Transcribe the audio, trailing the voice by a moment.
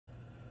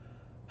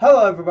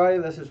Hello, everybody.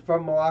 This is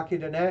From Milwaukee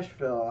to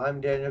Nashville.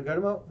 I'm Daniel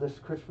Goodemo. This is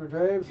Christopher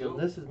Draves, Yo. and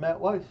this is Matt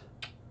Weiss.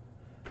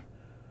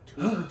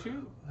 2 for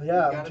 2.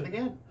 Yeah. You got it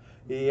again.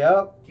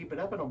 Yep. Keep it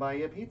up and I'll buy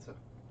you a pizza.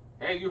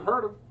 Hey, you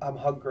heard him. I'm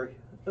hungry.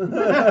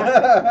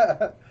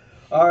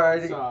 All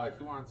righty. He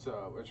wants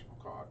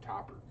whatchamacallit,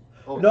 topper.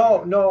 Oh,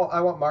 No,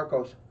 I want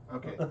Marcos.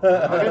 Okay.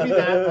 I'll give you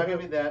that. I'll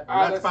give you that. We're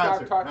not Let's stop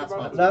sponsored. talking Not about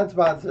sponsored. Not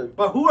sponsored.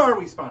 But who are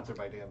we sponsored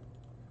by, Dan?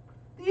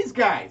 These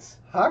guys.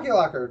 Hockey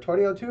Locker,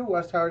 2002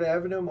 West Howard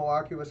Avenue,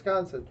 Milwaukee,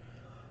 Wisconsin.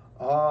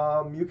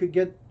 You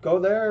could go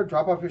there,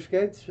 drop off your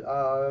skates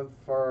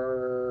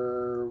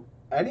for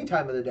any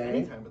time of the day.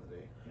 Any time of the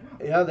day.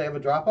 Yeah, they have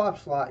a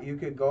drop-off slot. You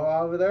could go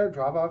over there,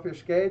 drop off your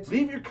skates.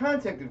 Leave your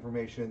contact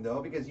information,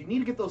 though, because you need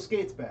to get those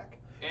skates back.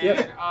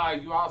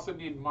 And you also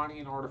need money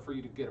in order for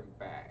you to get them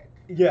back.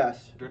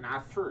 Yes. They're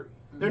not free.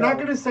 They're not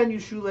going to send you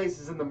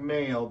shoelaces in the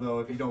mail, though,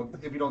 if you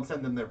don't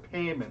send them their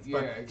payments.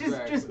 But Yeah, just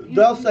exactly.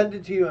 They'll send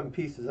it to you in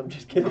pieces. I'm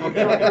just kidding. No.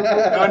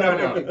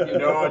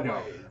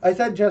 I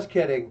said just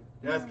kidding.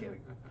 Just kidding.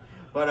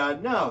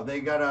 But no, they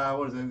got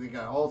what is it? They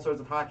got all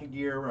sorts of hockey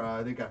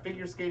gear. They got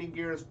figure skating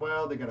gear as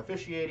well. They got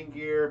officiating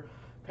gear,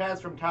 pads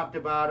from top to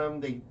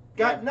bottom. They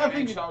got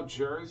nothing. NHL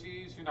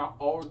jerseys,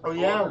 old Oh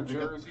yeah, older they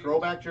got jerseys.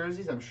 throwback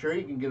jerseys. I'm sure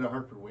you can get a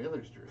Hartford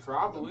Whalers jersey.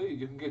 Probably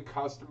you can get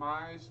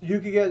customized. You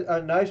could get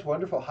a nice,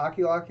 wonderful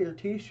Hockey Locker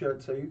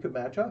T-shirt so you could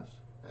match us.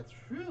 That's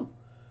true.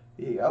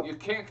 Yep. You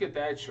can't get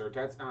that shirt.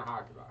 That's not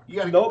hockey locker. You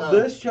gotta Nope, get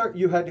this shirt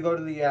you had to go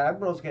to the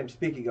Admirals game.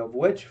 Speaking of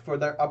which, for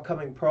their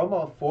upcoming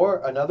promo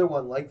for another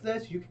one like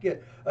this, you could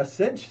get a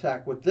cinch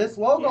sack with this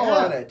logo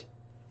on it.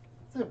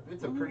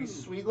 It's a pretty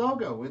sweet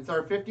logo. It's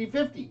our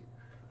 50-50.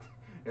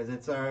 Because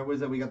it's our,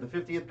 we got the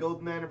 50th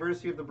golden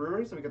anniversary of the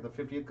Brewers, and we got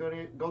the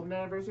 50th golden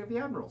anniversary of the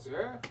Admirals.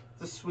 Yeah.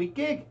 It's a sweet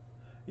gig.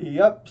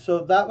 Yep. So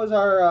that was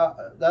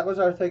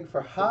our thing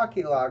for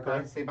Hockey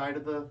Locker. Say bye to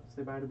the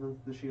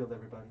Shield,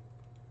 everybody.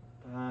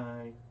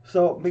 Bye.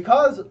 So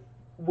because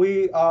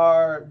we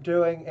are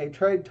doing a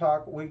trade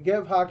talk, we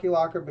give Hockey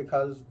Locker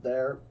because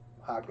they're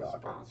Hockey Locker.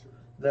 Sponsor.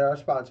 They're our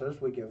sponsors.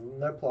 We give them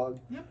their plug.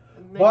 Yep.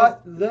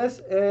 But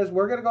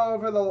we're gonna go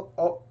over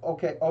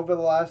over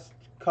the last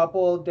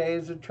couple of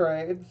days of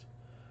trades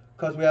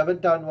because we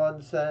haven't done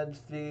one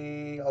since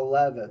the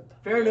 11th.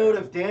 Fair note: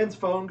 if Dan's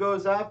phone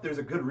goes off, there's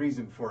a good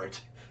reason for it.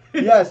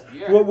 Yes.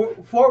 Yeah. Well,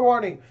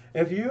 forewarning: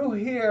 if you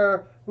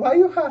hear "Why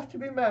you have to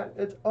be mad?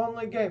 It's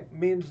only game,"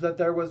 means that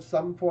there was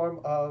some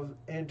form of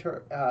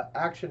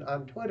action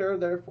on Twitter.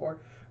 Therefore,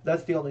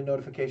 that's the only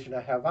notification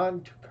I have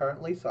on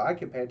currently, so I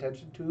can pay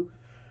attention to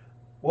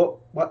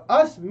what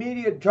us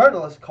media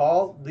journalists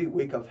call the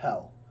week of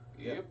hell.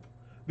 Yep.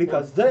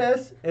 Because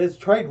this is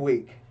trade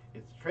week.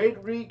 It's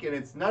trade week, and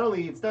it's not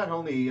only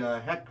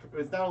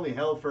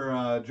hell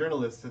for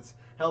journalists. It's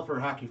hell for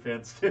hockey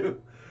fans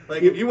too.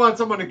 Like if you want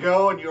someone to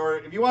go, or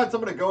if you want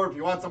someone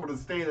to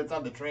stay, that's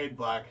on the trade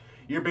block.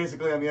 You're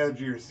basically on the edge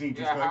of your seat.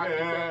 Just hockey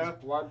fans,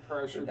 blood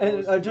pressure.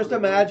 And just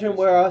imagine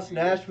where us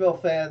Nashville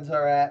fans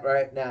are at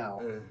right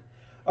now.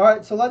 All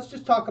right, so let's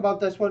just talk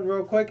about this one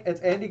real quick.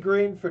 It's Andy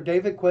Green for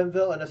David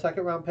Quenneville and a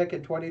second-round pick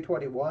in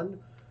 2021.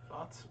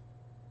 Thoughts?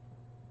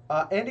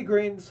 Andy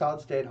Green,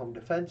 solid stay-at-home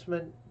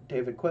defenseman.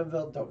 David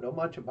Quenneville, don't know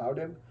much about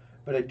him,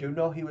 but I do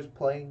know he was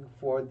playing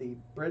for the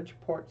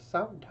Bridgeport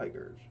Sound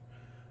Tigers,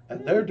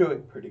 and they're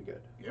doing pretty good.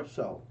 Yep.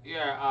 So.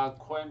 Yeah,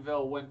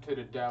 Quenneville went to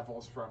the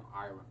Devils from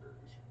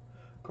Islanders.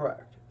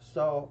 Correct.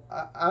 So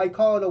I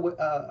call it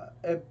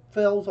it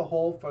fills a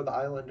hole for the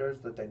Islanders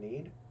that they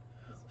need.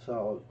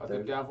 So the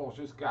Devils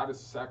just got a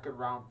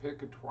second-round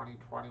pick in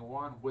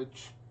 2021,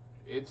 which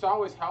it's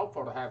always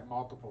helpful to have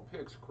multiple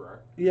picks,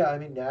 correct? Yeah, I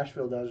mean,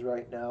 Nashville does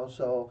right now,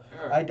 so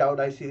yeah. I doubt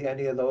I see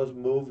any of those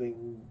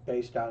moving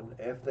based on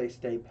if they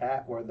stay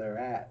pat where they're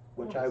at,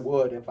 which I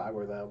would if I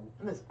were them.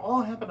 And this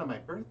all happened on my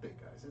birthday,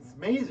 guys. It's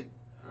amazing.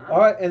 All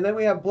right, and then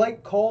we have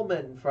Blake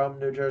Coleman from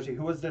New Jersey,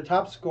 who was their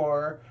top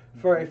scorer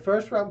for a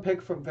first-round pick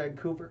from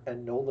Vancouver,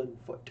 and Nolan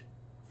Foote.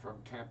 From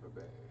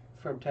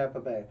Tampa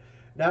Bay.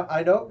 Now,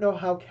 I don't know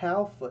how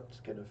Cal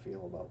Foote's going to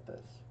feel about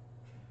this,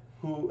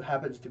 who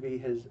happens to be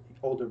his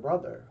older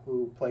brother,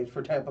 who plays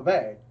for Tampa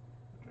Bay.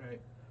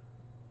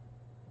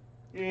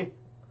 Right.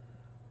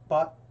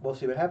 But we'll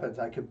see what happens.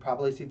 I could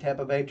probably see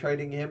Tampa Bay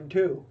trading him,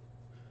 too,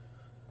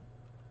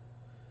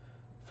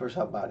 for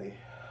somebody.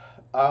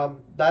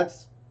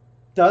 That's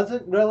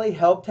doesn't really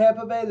help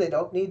Tampa Bay. They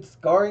don't need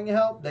scoring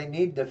help. They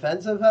need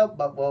defensive help,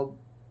 but we'll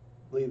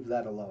leave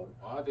that alone.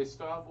 Well, they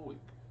still have a week.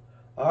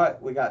 All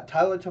right, we got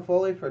Tyler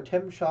Toffoli for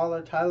Tim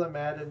Schaller, Tyler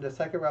Madden, the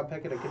second-round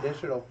pick and a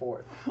conditional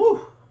fourth.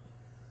 Whew.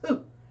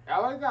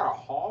 LA got a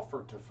haul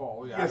for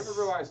Toffoli. Yes. I didn't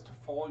realize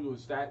Toffoli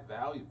was that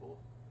valuable.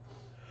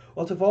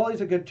 Well,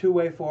 Toffoli's a good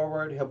two-way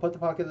forward. He'll put the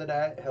puck in the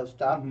net. He'll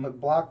stop,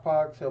 block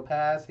pucks. He'll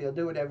pass. He'll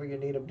do whatever you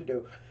need him to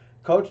do.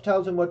 Coach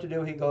tells him what to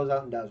do. He goes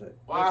out and does it.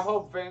 Well, I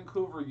hope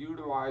Vancouver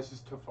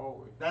utilizes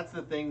Toffoli. That's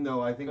the thing,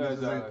 though. I think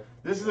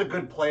this is a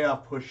good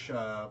playoff push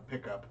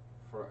pickup.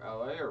 For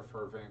LA or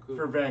for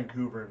Vancouver? For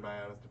Vancouver, in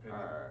my honest opinion.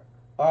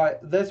 All right.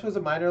 This was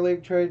a minor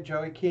league trade.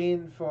 Joey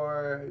Keane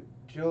for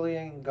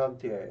Julien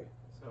Gauthier.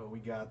 So we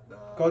got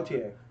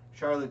Gautier.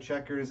 Charlotte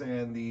Checkers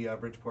and the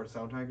Bridgeport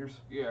Sound Tigers.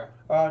 Yeah.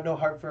 No,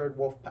 Hartford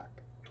Wolfpack.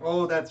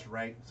 Oh, that's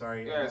right.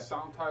 Sorry. Yeah,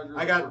 Sound Tigers.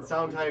 I got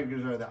Sound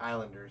Tigers are the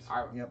Islanders.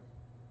 Yep.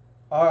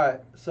 All right,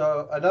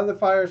 so another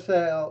fire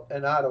sale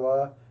in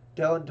Ottawa.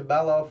 Dylan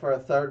DeMello for a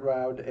third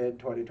round in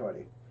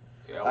 2020.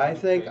 Yeah, I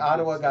think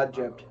Ottawa got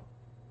gypped.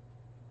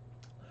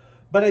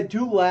 But I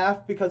do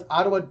laugh because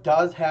Ottawa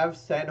does have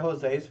San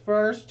Jose's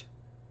first,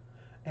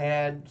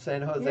 and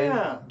San Jose's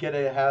going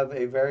to have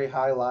a very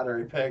high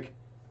lottery pick.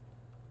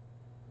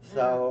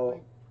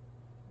 So,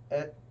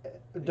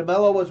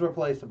 DeMello was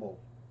replaceable.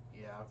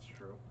 Yeah, that's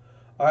true.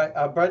 All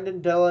right,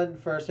 Brendan Dillon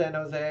for San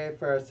Jose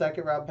for a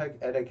second round pick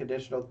and a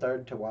conditional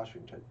third to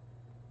Washington.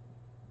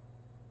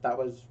 That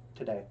was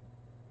today.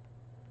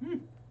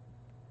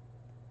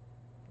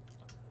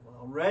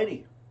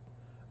 Alrighty.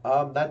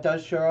 That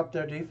does shore up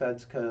their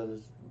defense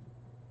because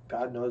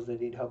God knows they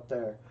need help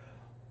there.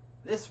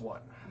 This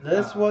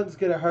one's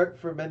going to hurt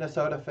for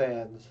Minnesota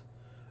fans.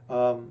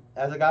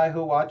 As a guy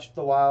who watched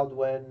the Wild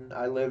when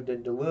I lived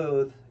in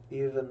Duluth,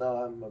 even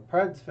though I'm a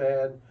Preds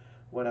fan,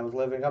 when I was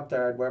living up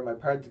there, I'd wear my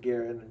Preds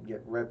gear and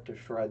get ripped to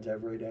shreds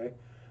every day.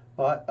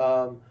 But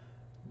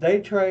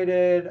they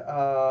traded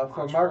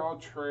for Montreal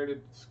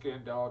traded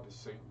Scandella to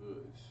St.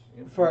 Louis.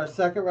 For a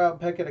second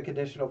round pick and a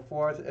conditional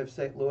fourth if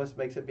St. Louis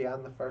makes it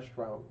beyond the first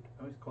round.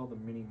 I always call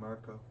them Mini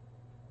Marco,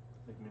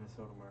 like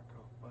Minnesota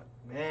Marco. But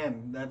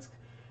man,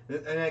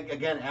 and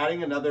again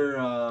adding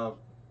another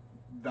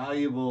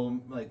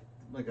valuable like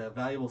a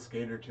valuable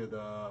skater to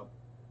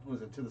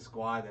the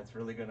squad that's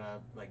really gonna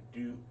like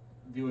do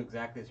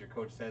exactly as your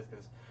coach says,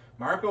 because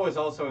Marco is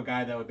also a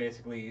guy that would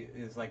basically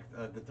is like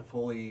the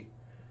Foley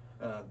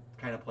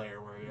kind of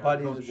player where but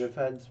he's a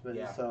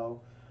defenseman,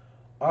 so.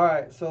 All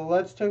right, so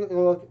let's take a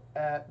look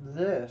at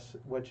this,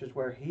 which is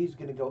where he's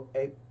going to go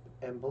ape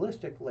and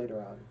ballistic later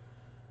on.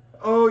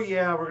 Oh,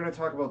 yeah, we're going to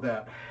talk about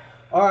that.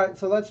 All right,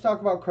 so let's talk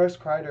about Chris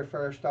Kreider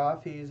first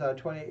off. He's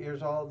 28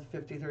 years old,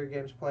 53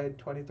 games played,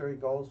 23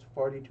 goals,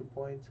 42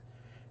 points.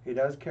 He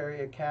does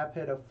carry a cap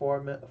hit of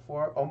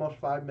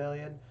almost $5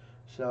 million,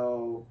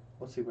 so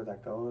we'll see where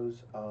that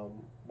goes.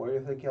 Where do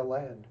you think he'll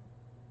land?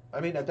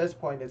 I mean, at this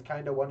point, it's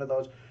kind of one of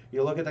those,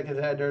 you look at the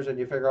contenders and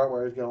you figure out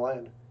where he's going to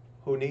land.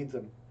 Who needs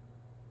him?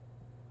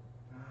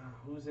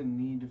 Who's in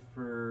need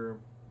for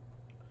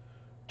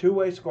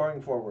two-way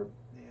scoring forward?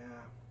 Yeah,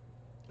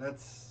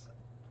 that's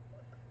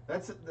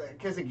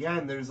because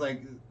again,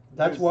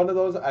 that's one of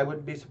those. I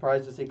wouldn't be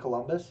surprised to see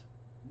Columbus.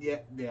 Yeah,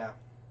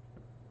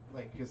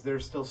 like because they're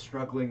still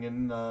struggling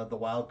in the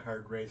wild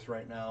card race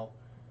right now,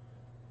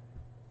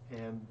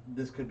 and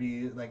this could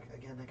be that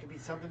could be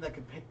something that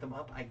could pick them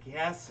up. I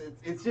guess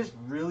it's just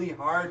really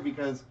hard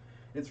because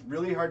it's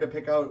really hard to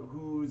pick out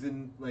who's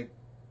in like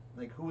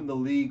who in the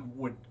league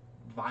would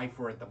vie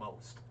for it the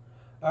most.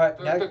 All right,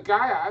 the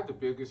guy I have the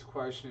biggest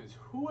question is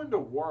who in the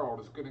world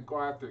is going to go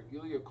after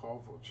Ilya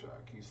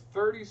Kovalchuk? He's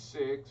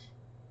 36.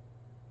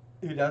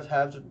 He does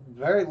have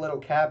very little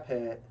cap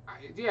hit.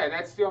 Yeah,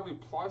 that's the only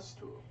plus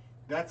to him.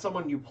 That's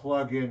someone you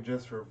plug in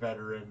just for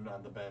veteran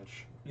on the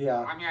bench.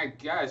 Yeah. I mean, I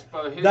guess,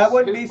 but that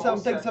wouldn't be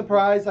something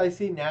surprised I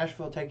see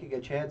Nashville taking a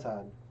chance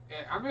on. Yeah,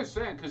 I'm just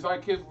saying, because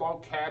like his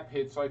low cap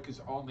hit's like his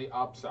only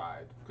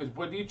upside. Because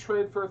would you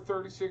trade for a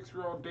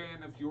 36-year-old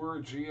Dan if you were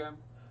a GM?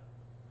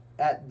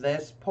 At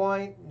this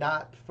point,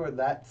 not for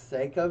that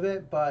sake of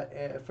it, but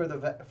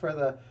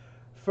for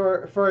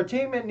a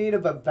team in need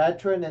of a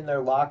veteran in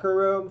their locker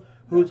room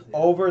who's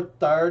over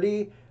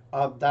 30,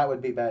 that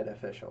would be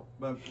beneficial.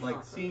 But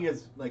seeing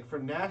as for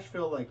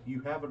Nashville, you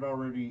have it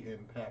already in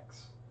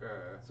Pex.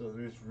 So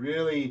there's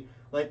really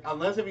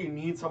unless if you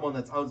need someone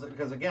that's out,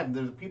 because again,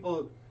 there's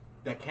people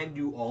that can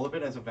do all of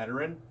it as a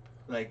veteran,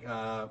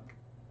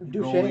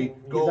 goalie,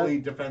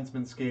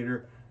 defenseman,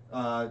 skater.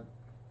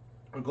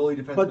 Goalie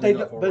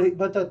defenseman.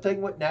 But the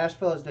thing with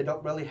Nashville is they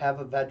don't really have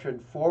a veteran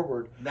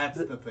forward. That's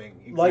the thing.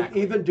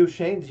 Exactly. Even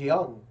Duchesne's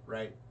young.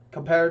 Right.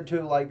 Compared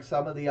to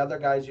some of the other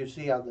guys you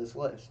see on this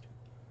list.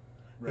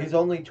 Right. He's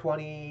only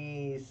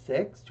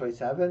 26,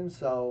 27,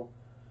 so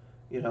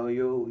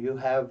you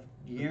have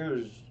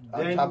years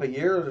on top of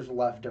years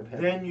left of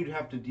him. Then you'd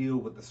have to deal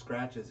with the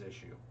scratches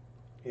issue.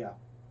 Yeah.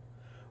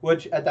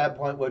 Which at that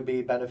point would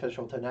be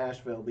beneficial to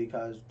Nashville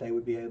because they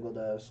would be able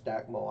to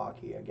stack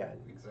Milwaukee again.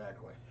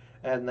 Exactly.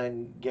 And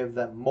then give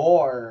them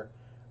more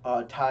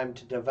time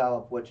to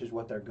develop, which is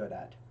what they're good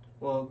at.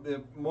 Well,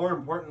 more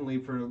importantly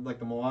for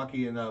the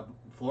Milwaukee and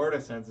Florida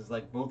sense is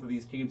both of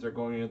these teams are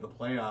going into the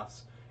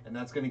playoffs, and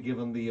that's going to give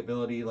them the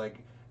ability.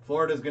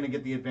 Florida's going to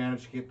get the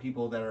advantage to get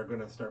people that are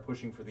going to start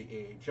pushing for the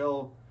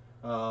AHL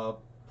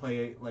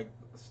play,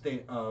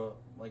 state of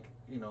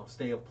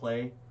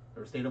play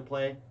or state of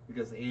play,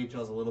 because the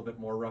AHL is a little bit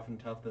more rough and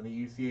tough than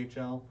the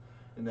UCHL,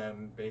 and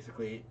then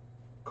basically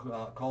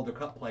Calder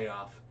Cup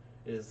playoff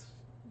is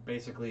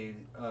basically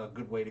a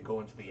good way to go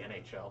into the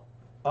NHL.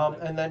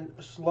 And then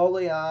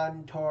slowly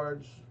on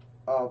towards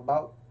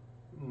about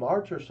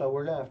March or so,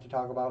 we're going to have to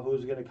talk about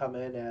who's going to come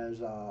in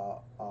as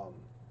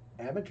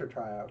amateur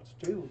tryouts,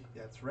 too.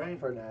 That's right.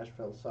 For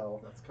Nashville. So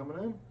that's coming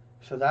in.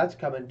 So that's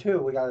coming too.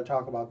 We got to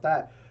talk about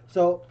that.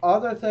 So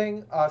other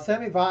thing,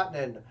 Sami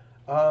Vatanen.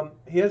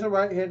 He is a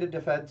right-handed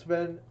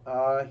defenseman.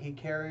 He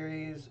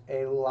carries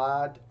a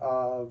lot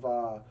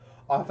of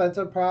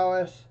offensive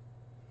prowess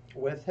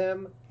with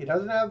him. He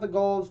doesn't have the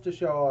goals to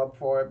show up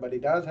for it, but he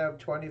does have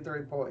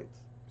 23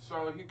 points.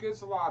 So he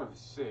gets a lot of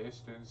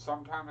assists, and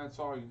sometimes that's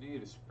all you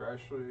need,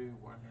 especially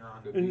when you're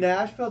on the defense.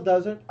 Nashville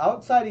doesn't.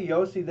 Outside of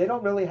Yossi, they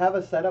don't really have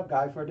a setup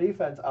guy for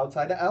defense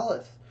outside of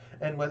Ellis.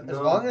 And as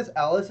long as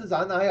Ellis is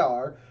on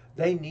IR,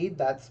 they need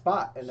that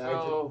spot. And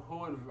so who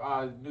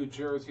would New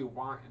Jersey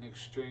want in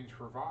exchange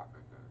for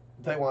Vatanen?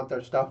 They want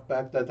their stuff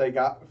back that they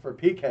got for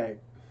PK.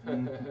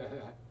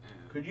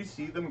 Could you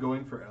see them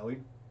going for Ellie?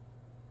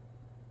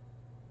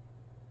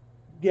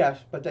 Yes,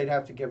 but they'd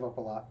have to give up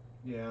a lot.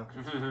 Yeah.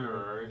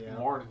 Yeah.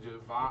 More than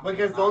just Vatanen.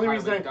 Because the only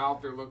reason I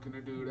doubt they're looking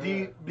to do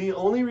that. The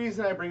only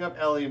reason I bring up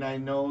Ellie, and I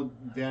know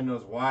Dan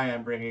knows why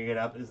I'm bringing it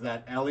up, is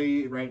that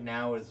Ellie right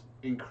now is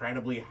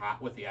incredibly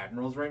hot with the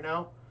Admirals right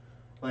now.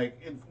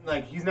 It's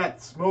like he's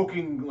not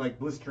smoking like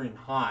blistering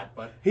hot,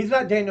 but he's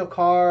not Daniel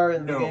Carr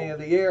in the beginning of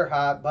the year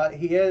hot, but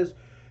he has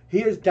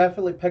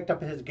definitely picked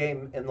up his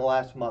game in the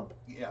last month.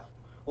 Yeah.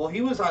 Well,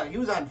 he was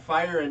on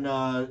fire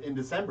in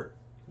December.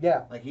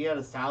 Yeah. Like he had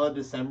a solid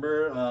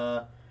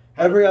December.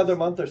 Every other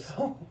month or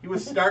so. He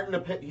was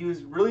he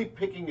was really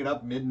picking it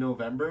up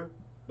mid-November,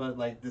 but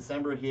like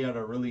December he had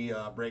a really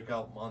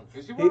breakout month.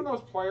 Is he one of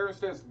those players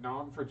that's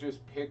known for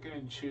just picking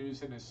and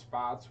choosing his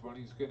spots when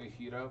he's going to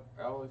heat up,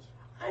 Ellis?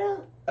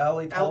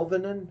 Ellie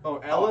Tolvanen?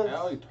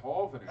 Ellie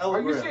Tolvanen. Oh,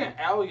 you're saying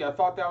Ellie. I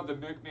thought that was a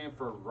nickname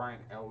for Ryan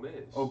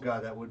Ellis. Oh,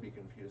 God, that would be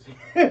confusing.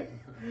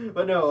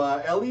 But no,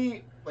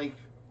 Ellie,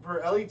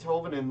 for Ellie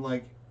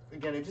Tolvanen,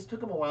 again, it just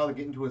took him a while to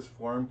get into his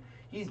form.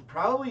 He's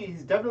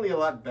definitely a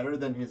lot better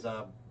than his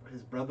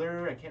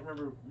brother. I can't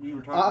remember. We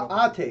were talking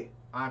about Ate,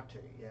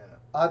 yeah.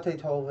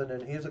 Ate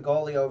Tolvanen. He's a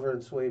goalie over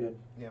in Sweden.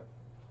 Yep.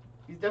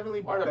 He's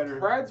definitely better. better. The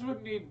Preds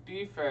would need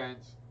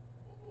defense.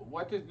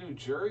 What does New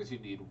Jersey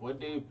need? Would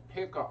they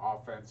pick an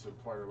offensive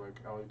player like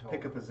Ellie Tolvanen?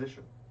 Pick a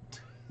position.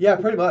 Yeah,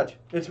 pretty much.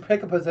 It's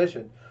pick a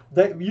position.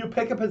 You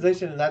pick a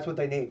position, and that's what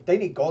they need. They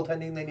need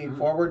goaltending. They need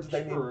forwards.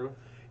 They need,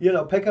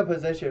 pick a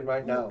position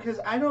right now. Because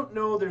I don't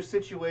know their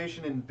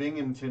situation in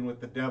Binghamton with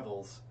the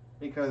Devils,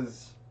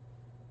 because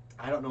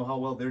I don't know how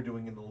well they're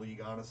doing in the league,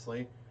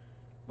 honestly.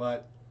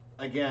 But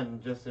again,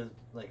 just as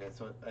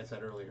I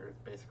said earlier,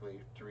 it's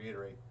basically to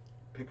reiterate,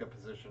 pick a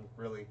position,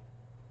 really.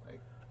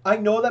 I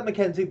know that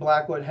Mackenzie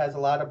Blackwood has a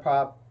lot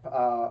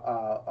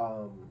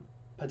of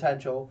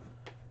potential,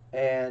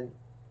 and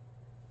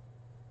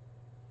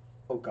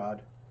oh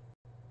God,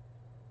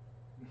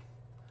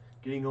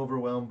 getting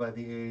overwhelmed by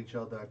the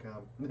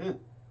AHL.com.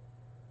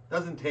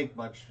 Doesn't take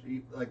much.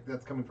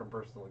 That's coming from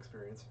personal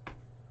experience.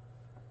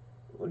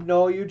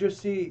 No, you just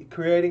see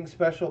creating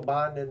special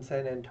bond in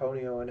San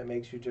Antonio, and it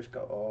makes you just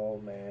go, oh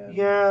man.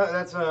 Yeah,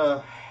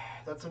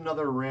 that's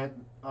another rant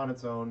on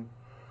its own.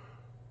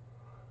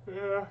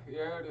 Yeah,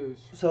 it is.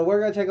 So we're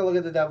going to take a look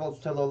at the Devils.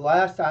 Till the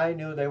last I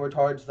knew, they were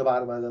towards the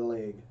bottom of the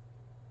league.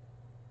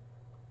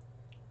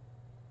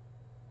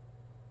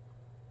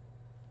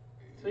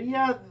 So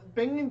yeah,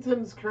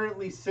 Binghamton's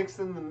currently 6th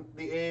in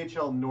the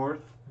AHL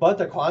North. But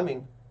they're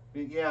climbing.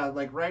 Yeah,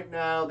 right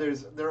now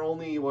they're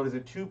only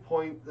 2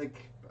 point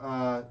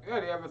yeah,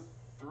 they have a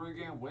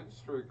 3-game win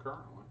streak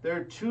currently.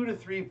 They're 2 to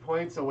 3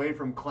 points away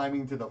from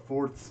climbing to the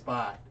 4th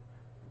spot.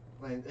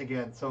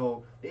 Again,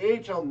 so the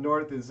AHL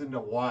North isn't a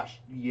wash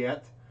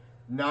yet.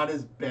 Not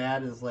as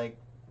bad as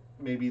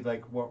maybe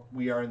what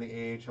we are in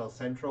the AHL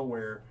Central,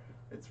 where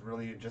it's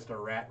really just a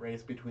rat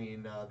race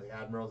between the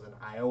Admirals and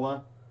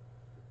Iowa.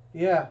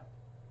 Yeah,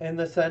 in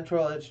the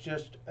Central, it's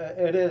just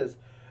it is,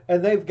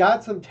 and they've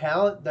got some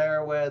talent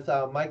there with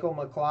Michael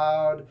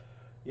McLeod.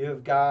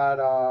 You've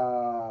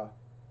got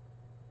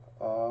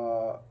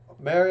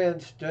Marian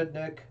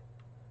Studnik.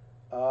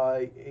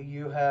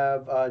 You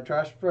have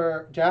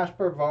Jasper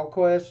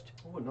Volquist.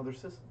 Oh, another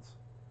Sissons.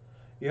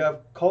 You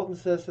have Colton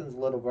Sissons'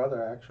 little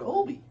brother, actually.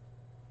 Colby.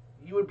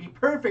 You would be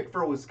perfect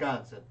for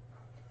Wisconsin.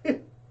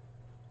 And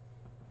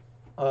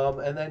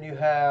then you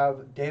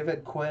have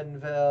David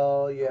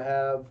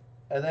Quinville.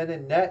 And then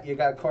in net, you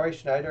got Corey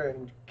Schneider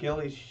and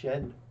Gilly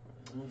Shen.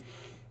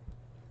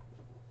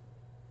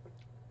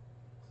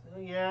 So,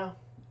 yeah.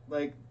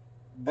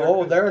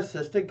 Their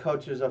assistant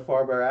coach is a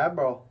former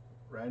Admiral.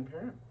 Ryan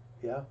Parent.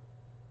 Yeah.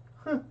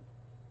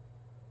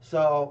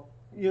 So,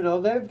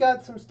 they've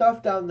got some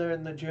stuff down there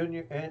in the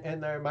junior in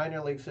their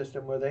minor league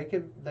system where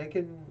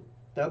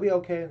they'll be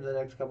okay in the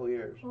next couple of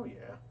years. Oh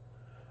yeah.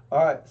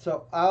 All right.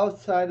 So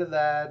outside of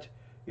that,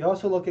 you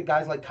also look at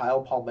guys like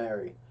Kyle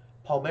Palmieri.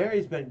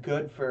 Palmieri's been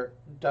good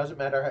doesn't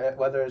matter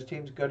whether his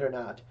team's good or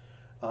not.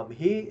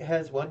 He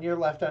has 1 year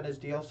left on his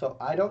deal, so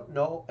I don't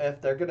know if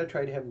they're going to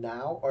trade him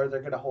now or they're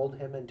going to hold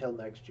him until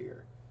next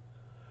year.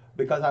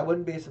 Because I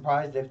wouldn't be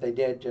surprised if they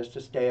did, just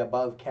to stay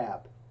above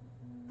cap.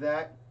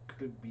 That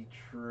could be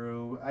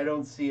true. I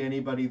don't see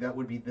anybody that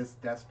would be this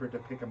desperate to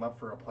pick him up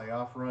for a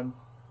playoff run.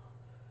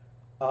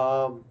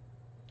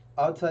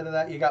 Outside of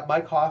that, you got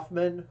Mike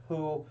Hoffman,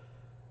 who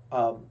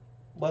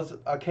was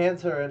a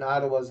cancer in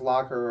Ottawa's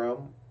locker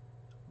room,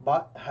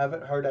 but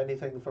haven't heard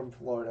anything from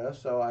Florida,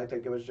 so I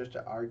think it was just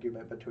an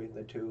argument between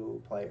the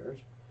two players.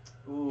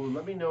 Ooh,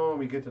 let me know when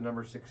we get to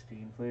number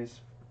 16,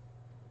 please.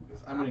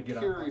 I'm going to get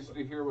curious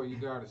to hear what you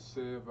got to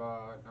say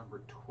about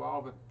number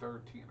 12 and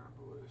 13 on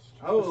the list.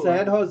 Oh,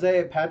 San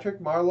Jose, Patrick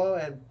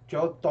Marleau and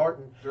Joe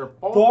Thornton. They're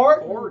both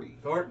Thornton, 40.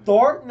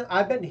 Thornton,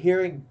 I've been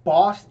hearing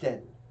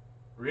Boston.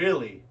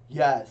 Really?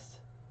 Yes.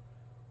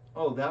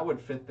 Oh, that would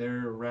fit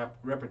their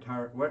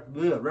repertoire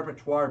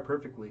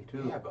perfectly,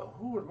 too. Yeah, but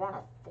who would want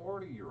a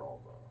 40-year-old,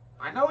 though?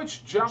 I know it's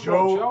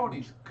Jumbo Joe, and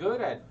he's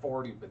good at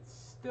 40, but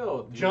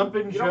still, dude,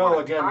 Jumpin' you Joe don't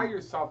want to again. tie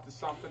yourself to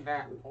something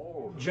that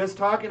old. Just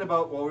talking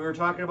about what we were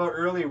talking about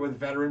earlier with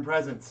veteran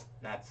presence.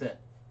 That's it.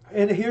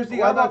 And here's the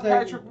what other about thing.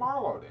 Patrick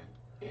Marleau,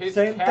 then? His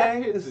Same cap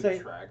thing, hit's the same-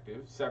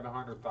 attractive,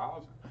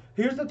 700,000.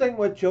 Here's the thing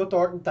with Joe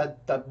Thornton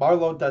that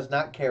Marleau does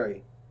not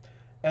carry.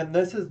 And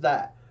this is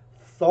that.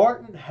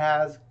 Thornton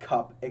has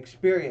cup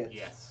experience.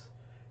 Yes.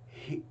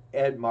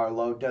 Ed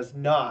Marleau does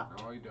not.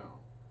 No, you don't.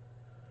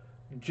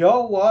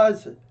 Joe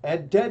was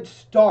and did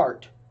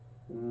start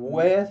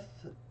with,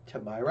 to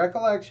my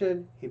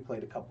recollection, he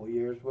played a couple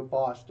years with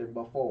Boston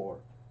before.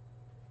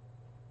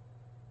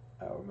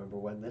 I don't remember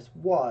when this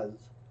was,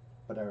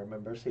 but I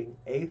remember seeing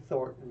A.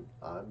 Thornton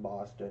on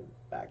Boston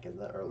back in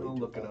the early 2000s. I'll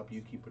look it up.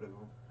 You keep it at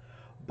home.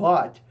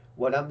 But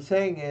what I'm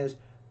saying is,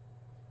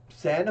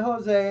 San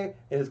Jose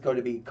is going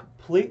to be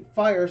complete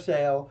fire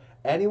sale.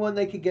 Anyone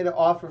they could get an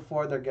offer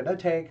for, they're going to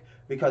take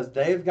because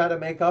they've got to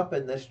make up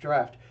in this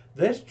draft.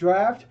 This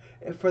draft,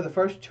 for the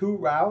first 2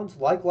 rounds,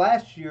 like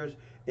last year's,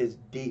 is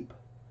deep.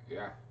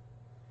 Yeah.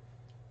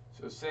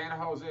 So San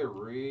Jose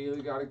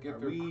really got to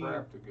get their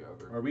crap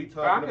together. Are we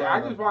talking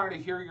about? I just wanted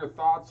to hear your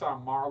thoughts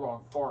on Marleau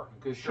and Thornton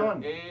because their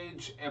Sean.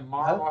 age and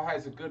Marleau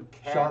has a good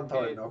cap Sean hit.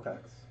 Thornton, okay.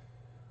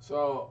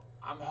 So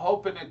I'm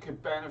hoping it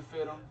could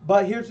benefit him.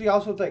 But here's the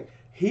also thing.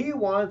 He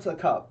wants a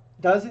cup.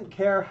 Doesn't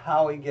care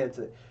how he gets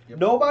it. Yep.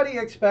 Nobody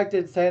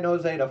expected San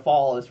Jose to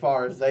fall as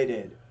far as they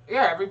did.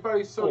 Yeah,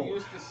 everybody's so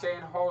used to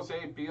San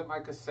Jose being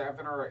like a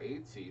 7 or an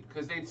 8 seed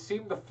because they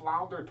seem to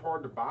flounder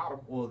toward the bottom.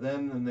 Well,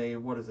 then they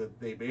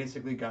They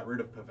basically got rid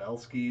of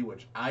Pavelski,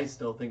 which I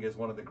still think is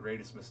one of the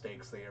greatest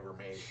mistakes they ever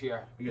made.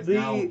 Yeah. Because The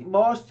now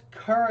most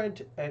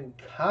current and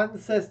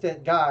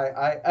consistent guy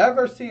I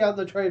ever see on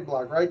the trade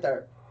block, right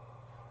there.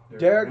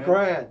 Derek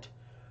Grant,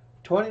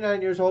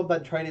 29 years old,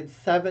 been traded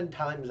 7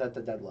 times at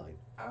the deadline.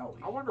 Ow.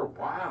 I wonder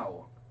why.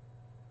 Wow.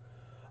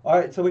 All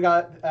right, so we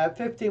got at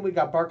 15, we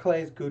got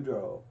Barclays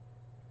Goudreau.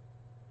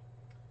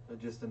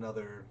 Just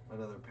another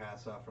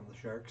pass off from the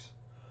Sharks.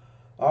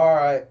 All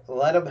right,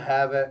 let him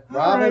have it. All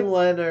Robin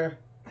right. Lehner.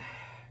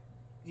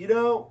 You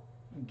know,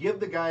 give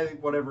the guy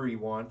whatever he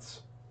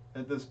wants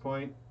at this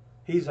point.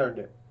 He's earned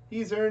it.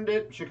 He's earned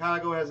it.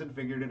 Chicago hasn't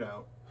figured it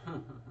out.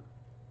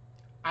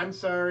 I'm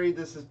sorry,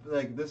 this is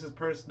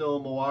personal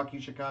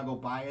Milwaukee-Chicago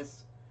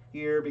bias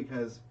here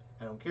because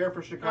I don't care for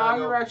No,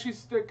 Chicago. you're actually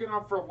sticking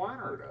up for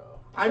Leonard, though.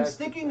 I'm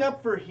sticking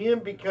up for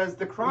him because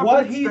the Crawford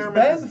What he's experiment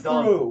been is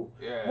done. through.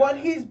 Yeah. What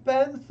he's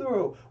been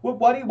through.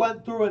 What he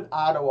went through in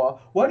Ottawa.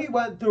 What he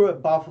went through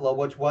at Buffalo,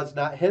 which was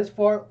not his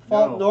fault,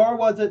 No. nor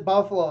was it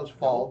Buffalo's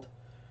fault.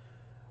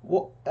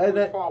 Well, and Whose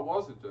then fault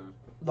was it then?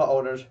 the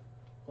owners.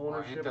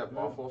 Ain't that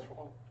Buffalo's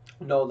fault?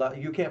 No,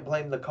 you can't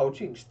blame the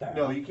coaching staff.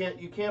 No, you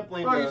can't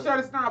blame. No, the, you said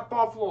it's not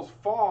Buffalo's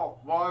fault.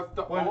 Well, if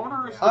the Well,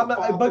 owner is I'm the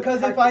not- fault, because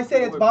then if I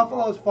say technically it's it would be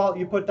Buffalo's fault,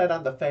 you put that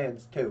on the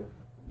fans too.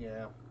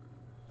 Yeah,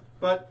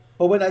 but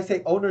But when I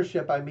say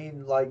ownership, I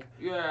mean like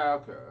Yeah,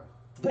 okay.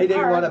 they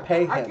didn't Alright, want to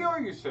pay I get him.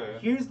 what you're saying.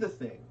 here's the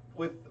thing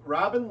with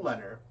Robin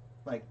Lehner.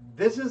 Like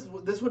this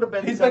would have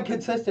been. He's been something-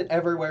 consistent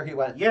everywhere he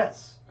went.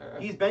 Yes, Yeah.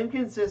 he's been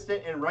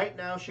consistent, and right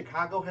now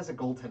Chicago has a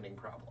goaltending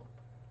problem.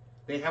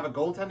 They have a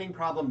goaltending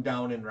problem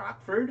down in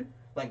Rockford.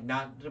 Like,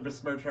 not to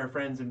besmirch our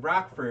friends in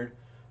Rockford,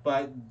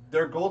 but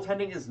their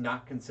goaltending is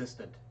not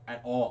consistent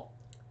at all.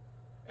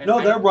 And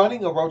No, they're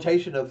running a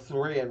rotation of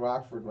 3 in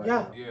Rockford right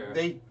Yeah, now.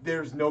 Yeah.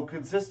 There's no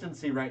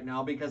consistency right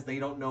now because they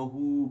don't know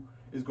who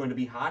is going to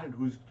be hot and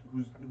who's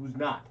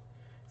not.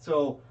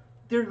 So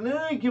they're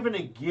literally given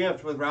a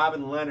gift with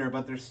Robin Lehner,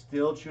 but they're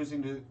still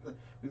choosing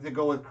to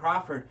go with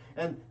Crawford.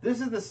 And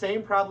this is the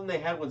same problem they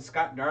had when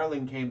Scott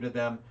Darling came to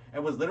them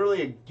and was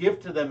literally a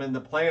gift to them in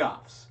the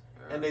playoffs.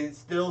 And they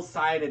still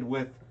sided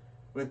with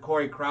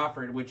Corey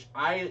Crawford, which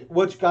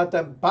got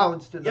them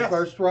bounced in the Yes.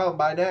 first round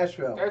by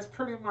Nashville. That's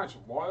pretty much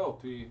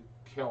loyalty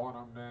killing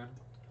them, then.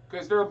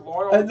 Because they're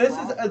loyal. And to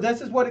Crawford. this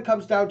is what it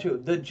comes down to.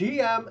 The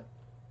GM,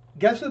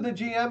 guess who the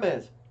GM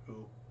is?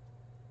 Who?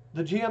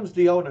 The GM's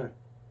the owner.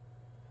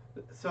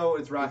 So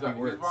it's Rocky He's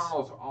Wirtz. one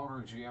of those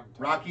owner GM types.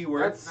 Rocky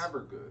Wirtz. That's never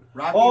good.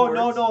 Rocky Oh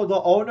Wirtz. no,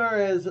 the owner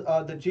is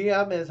the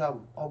GM is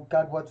oh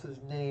God, what's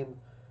his name?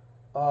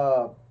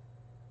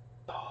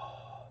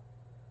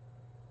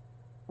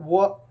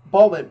 What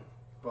Bowman?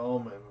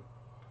 Bowman.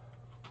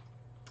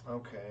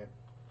 Okay.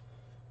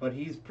 But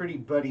he's pretty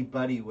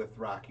buddy with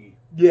Rocky.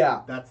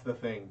 Yeah, That's the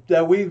thing.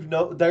 that we've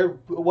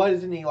Why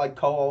isn't he like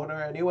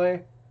co-owner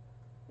anyway?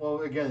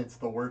 Well, again, it's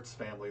the Wirtz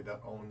family that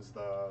owns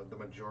the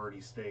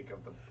majority stake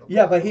of the.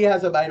 Yeah, but he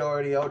has a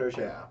minority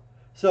ownership. Yeah.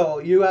 So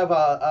you have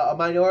a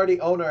minority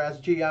owner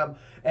as GM,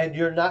 and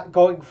you're not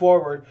going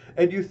forward,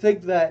 and you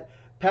think that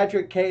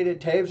Patrick Kane and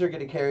Taves are going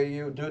to carry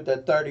you, dude, they're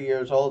 30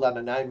 years old on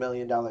a $9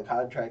 million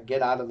contract.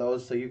 Get out of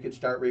those so you can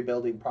start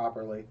rebuilding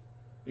properly.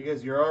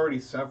 Because you're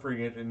already suffering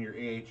it in your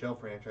AHL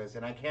franchise,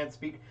 and I can't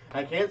speak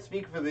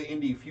for the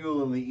Indy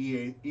Fuel and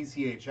the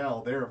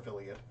ECHL, their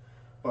affiliate,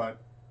 but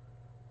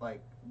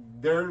like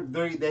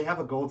they have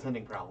a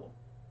goaltending problem.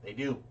 They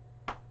do,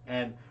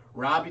 and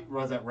Robin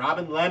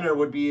Leonard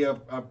would be a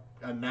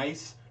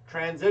nice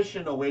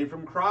transition away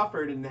from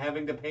Crawford and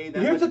having to pay that.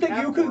 Here's much the thing: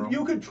 cap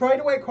you could trade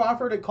away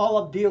Crawford and call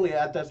up Delia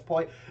at this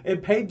point,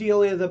 and pay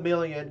Delia the $1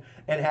 million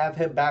and have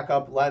him back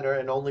up Leonard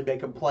and only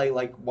make him play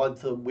like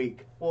once a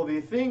week. Well, the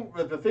thing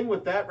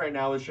with that right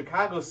now is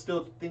Chicago's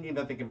still thinking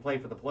that they can play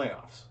for the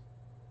playoffs.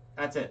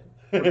 That's it.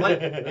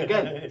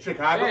 Again,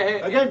 Chicago.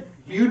 Again,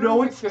 you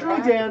know it's true,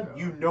 Dan.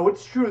 You know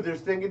it's true. They're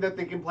thinking that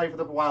they can play for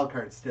the wild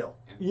card still.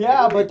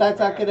 Yeah, but that's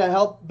not going to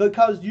help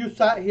because you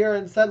sat here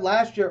and said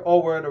last year, "Oh,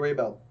 we're in a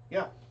rebuild."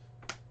 Yeah.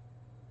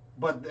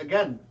 But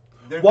again,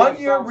 One Sounds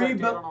year like they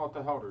rebuild. don't know what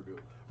the hell they're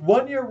doing.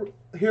 1 year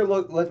here.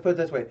 Look, let's put it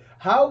this way: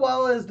 how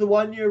well is the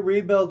 1 year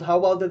rebuild? How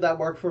well did that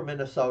work for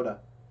Minnesota?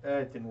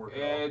 It didn't work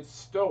at all. It's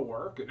still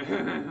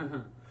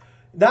working.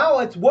 Now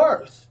it's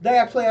worse. They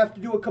actually have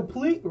to do a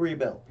complete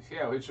rebuild.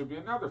 Yeah, it should be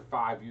another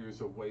 5 years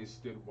of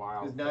wasted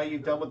wild. Because now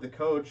you've done with the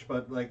coach,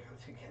 but like,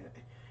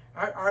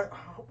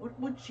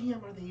 what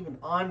GM are they even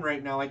on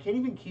right now? I can't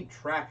even keep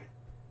track.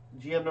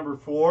 GM number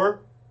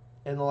 4.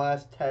 In the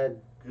last 10.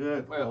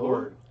 Good Wait,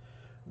 Lord.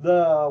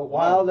 The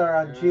Wild are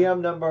on Yeah. GM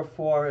number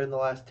 4 in the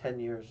last 10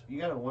 years. You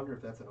gotta wonder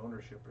if that's an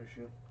ownership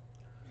issue.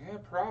 Yeah,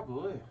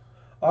 probably.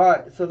 All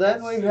right, so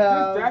then we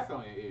have There's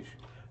definitely an issue.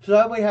 so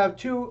then we have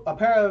a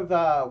pair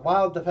of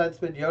Wild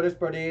defensemen, Jonas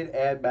Brodin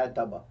and Matt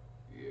Dumba.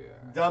 Yeah.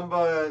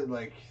 Dumba,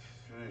 like,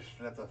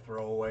 that's a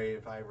throwaway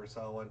if I ever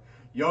saw one.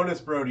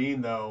 Jonas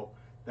Brodin, though,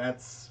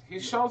 that's... He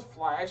shows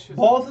flashes.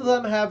 Both of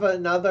them have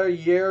another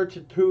year to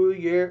 2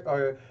 year,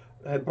 or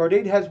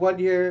Brodin has 1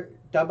 year,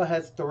 Dumba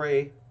has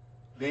 3.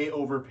 They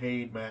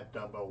overpaid Matt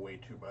Dumba way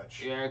too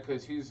much. Yeah,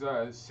 because he's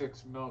a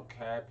 $6 million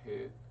cap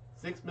hit.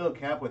 $6 million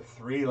cap with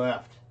 3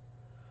 left.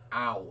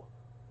 Ow.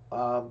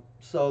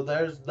 So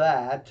there's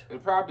that.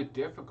 It'd probably be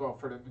difficult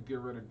for them to get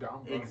rid of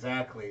Dumba.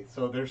 Exactly.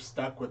 So they're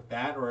stuck with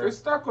that, or... They're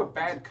stuck with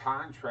bad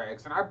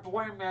contracts, and I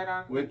blame that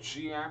on the Which-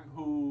 GM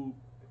who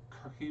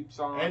keeps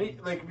on.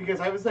 because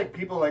I was like,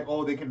 people like,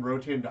 oh, they can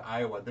rotate into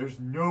Iowa. There's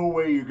no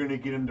way you're going to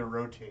get him to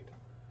rotate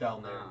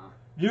down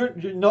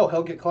there. No,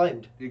 he'll get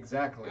claimed.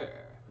 Exactly. Yeah.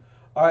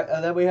 All right,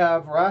 and then we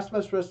have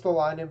Rasmus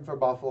Ristolainen for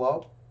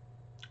Buffalo.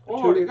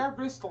 Oh, they got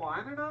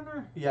Ristolainen on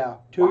there? Yeah,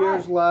 2 Why?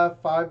 years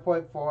left,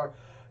 5.4.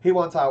 He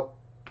wants out.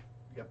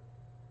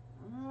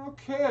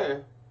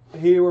 Okay.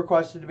 He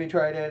requested to be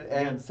traded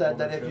and And said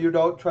that if ownership. you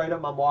don't trade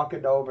him, I'm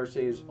walking to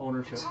overseas.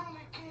 Ownership.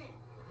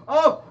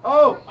 Oh!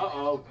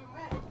 Uh-oh.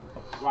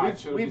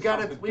 We've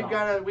got a tweet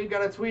update. We've got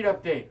a tweet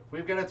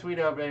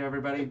update,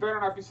 everybody. It better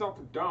not be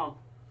something dumb.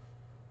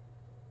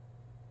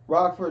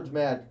 Rockford's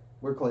mad.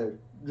 We're cleared.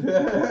 Like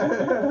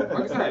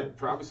I said,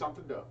 probably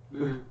something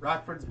dumb.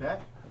 Rockford's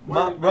back.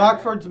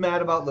 Rockford's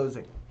mad about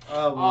losing.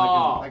 Oh,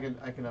 well,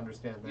 I can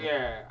understand that.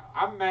 Yeah,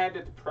 I'm mad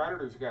that the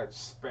Predators got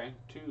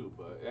spanked too,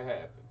 but it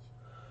happens.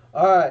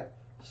 All right,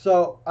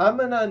 so I'm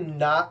gonna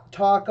not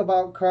talk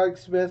about Craig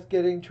Smith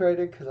getting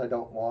traded because I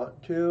don't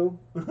want to.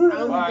 I don't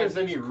think Why there's is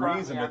any he currently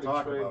reason to on the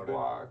talk trade about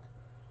block?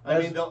 it. I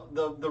mean,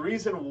 the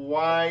reason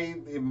why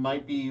it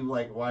might be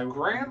like why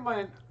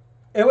Granlund,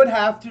 It would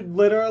have to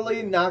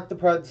literally knock the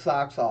Preds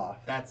socks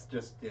off. that's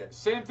just it.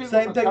 same thing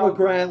Same thing with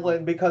McCall.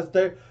 Granlund because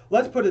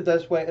let's put it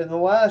this way: in the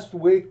last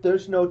week,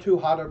 there's no 2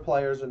 hotter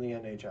players in the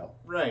NHL.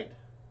 Right.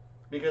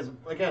 Because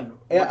again,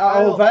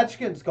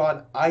 Ovechkin's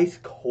gone ice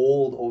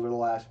cold over the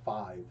last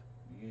 5.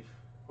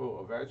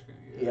 Oh, Ovechkin.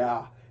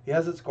 Yeah, he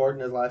hasn't scored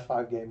in his last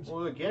 5 games.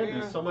 Well, again, Yeah.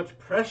 there's so much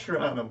pressure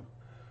on him,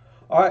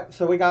 All right,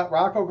 so we got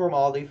Rocco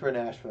Grimaldi for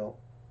Nashville.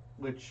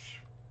 which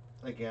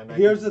again, I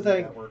Here's can the see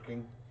thing. that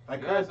working. He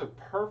has a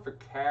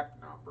perfect cap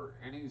number,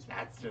 and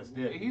That's just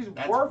it. He's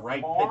That's worth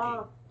right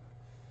more,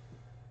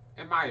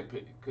 in my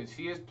opinion, because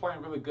he is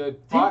playing really good.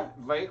 But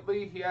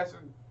lately, he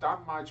hasn't done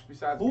much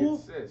besides get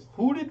assists.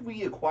 Who did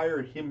we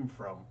acquire him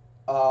from?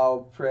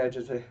 Free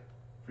agency.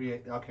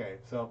 Okay,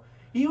 so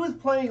he was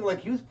playing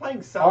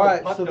solid. All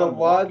right, puck so the on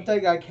one Milwaukee.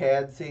 thing I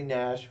can see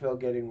Nashville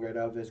getting rid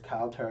of is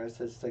Kyle Turris'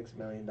 $6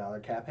 million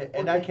cap hit,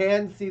 and I Okay.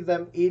 can see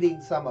them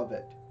eating some of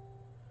it.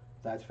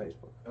 That's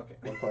Facebook. Okay.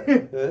 We're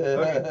clear.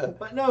 Okay.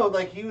 But no,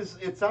 like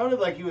it sounded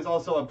like he was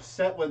also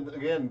upset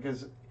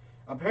because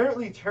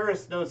apparently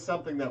Terrace knows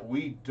something that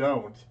we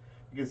don't,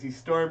 because he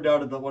stormed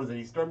out of the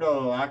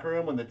locker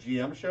room when the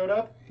GM showed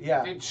up.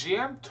 Yeah. The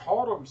GM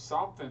told him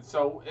something,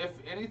 so if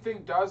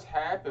anything does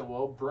happen,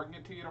 we'll bring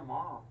it to you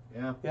tomorrow.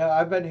 Yeah. Yeah,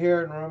 I've been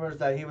hearing rumors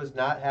that he was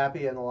not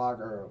happy in the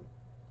locker room.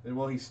 And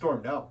well, he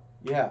stormed out.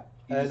 Yeah.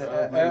 He And, just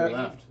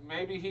left.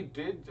 Maybe he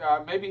did.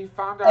 Maybe he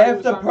found out. He if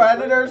was the on the trade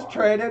Predators block.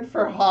 traded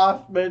for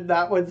Hoffman,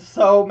 that would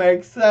so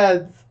make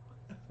sense.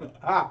 He's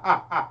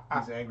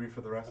angry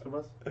for the rest of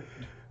us.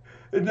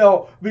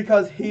 No,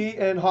 because he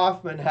and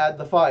Hoffman had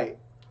the fight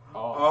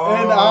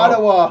Oh. in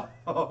Ottawa.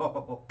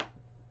 Oh.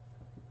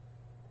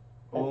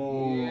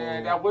 Oh.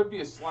 Yeah, that would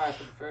be a slap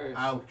in the face.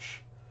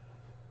 Ouch.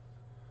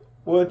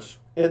 Which,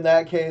 in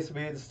that case,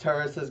 means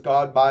Turris is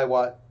gone by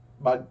what?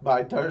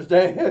 By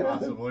Thursday?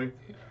 Possibly.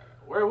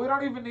 Where we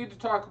don't even need to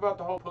talk about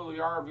the whole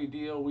Puljujärvi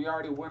deal. We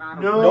already went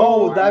on.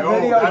 No, that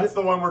video- That's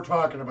the one we're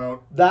talking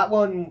about. That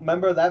one,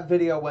 remember, that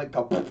video went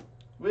kaput.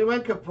 We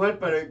went kaput,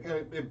 but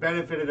it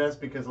benefited us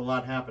because a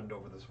lot happened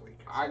over this week.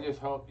 I just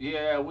hope.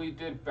 Yeah, we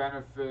did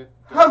benefit.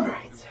 All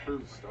right.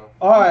 Improve stuff.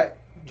 All right,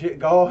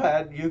 go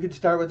ahead. You can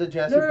start with the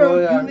Jesse You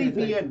Puljujärvi lead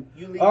me thing. in.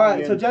 You lead All right,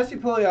 me so in. Jesse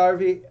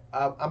Puljujärvi,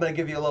 I'm going to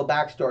give you a little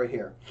backstory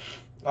here.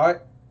 All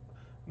right,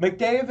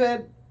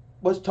 McDavid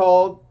was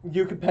told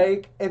you could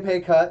pay a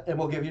pay cut and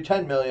we'll give you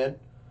 $10 million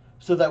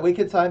so that we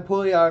could sign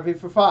Puljujärvi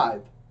for $5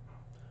 million.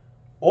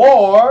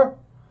 Or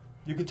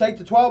you could take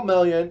the $12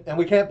 million and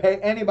we can't pay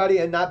anybody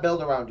and not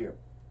build around you.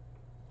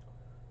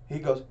 He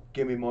goes,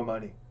 give me more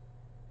money.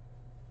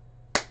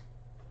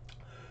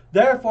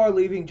 Therefore,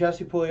 leaving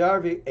Jesse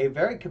Puljujärvi, a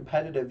very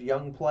competitive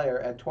young player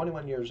at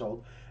 21 years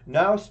old,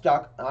 now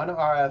stuck on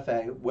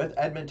RFA with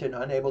Edmonton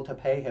unable to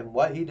pay him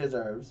what he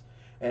deserves,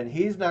 and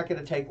he's not going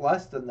to take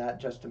less than that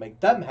just to make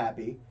them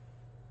happy,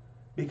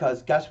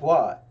 because guess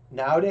what?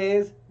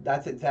 Nowadays,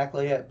 that's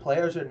exactly it.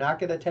 Players are not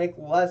going to take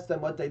less than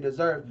what they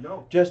deserve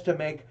just to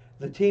make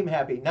the team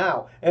happy.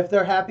 Now, if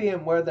they're happy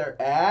in where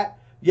they're at,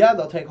 yeah,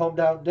 they'll take home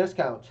down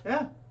discounts.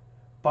 Yeah.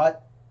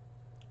 But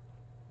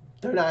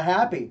they're not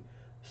happy.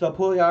 So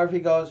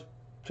Puljujärvi goes,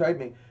 trade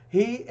me.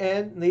 He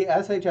in the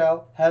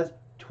SHL has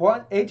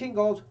 18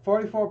 goals,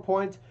 44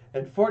 points,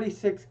 and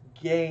 46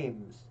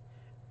 games.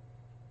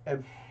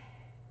 And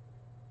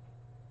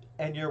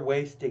you're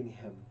wasting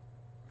him.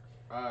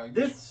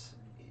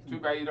 Too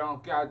bad you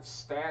don't got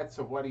stats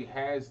of what he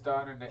has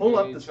done in the Pull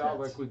up the AHL stats.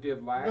 like we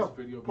did last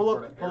video. Pull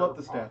before up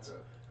the stats.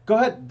 Go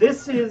ahead.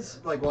 This is,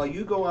 like, while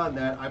you go on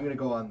that, I'm going to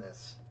go on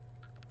this.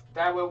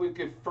 That way we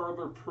could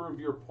further prove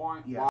your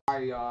point Yes.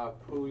 why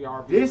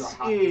Puljujärvi This is a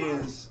hot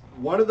is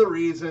one of the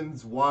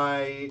reasons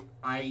why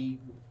I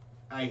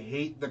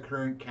hate the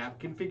current cap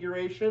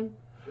configuration.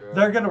 Yeah.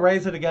 They're going to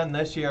raise it again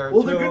this year.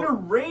 Well, they're going to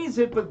raise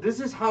it, but this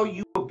is how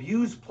you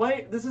abuse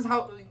play. This is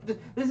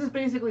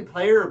basically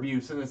player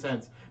abuse in a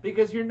sense,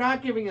 because you're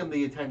not giving them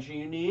the attention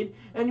you need,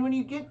 and when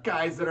you get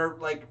guys that are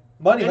like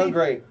money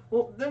hungry.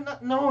 Well, they're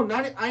not. No,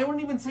 not. I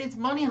wouldn't even say it's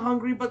money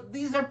hungry, but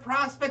these are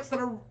prospects that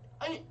are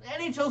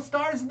NHL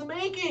stars in the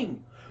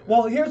making.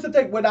 Well, here's the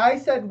thing. When I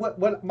said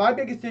what my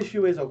biggest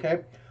issue is,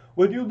 okay,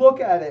 when you look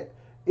at it,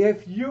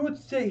 if you would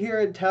sit here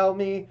and tell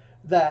me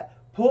that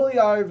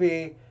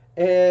Puljujärvi,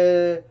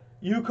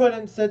 you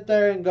couldn't sit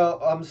there and go,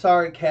 I'm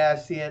sorry,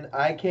 Cassian,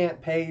 I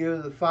can't pay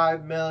you the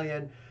 $5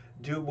 million.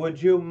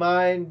 Would you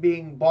mind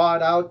being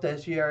bought out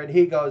this year? And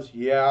he goes,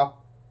 yeah,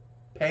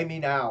 pay me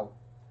now.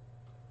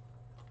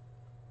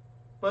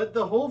 But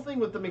the whole thing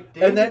with the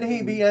McDavid, And then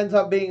he ends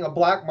up being a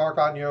black mark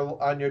on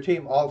your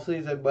team all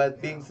season,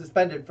 but being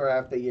suspended for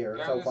half the year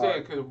Yeah, so I was far. gonna say,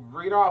 I could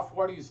read off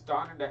what he's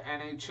done in the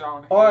NHL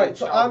and All right,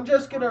 so AHL. I'm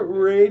just going to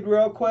read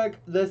real quick.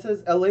 This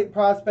is Elite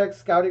Prospects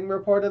scouting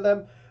report of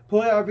them.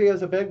 Puljujärvi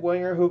is a big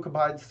winger who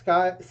combines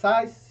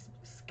size,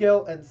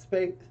 skill, and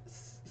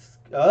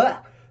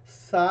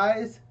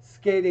size,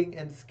 skating,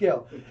 and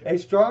skill. A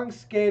strong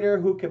skater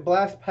who can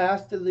blast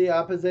past to the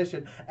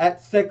opposition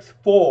at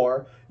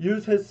 6'4",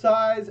 use his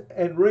size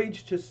and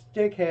reach to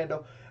stick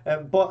handle,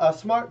 and a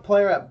smart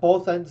player at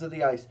both ends of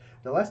the ice.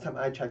 The last time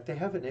I checked, they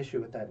have an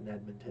issue with that in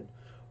Edmonton.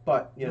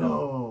 But, you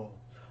know.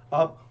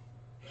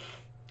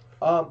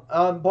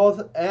 On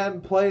both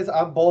and plays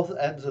on both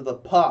ends of the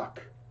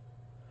puck.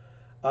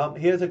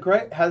 He has a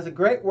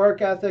great work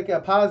ethic,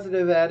 a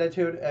positive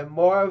attitude, and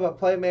more of a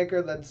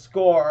playmaker than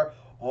scorer.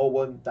 Oh,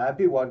 wouldn't that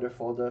be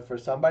wonderful for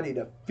somebody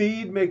to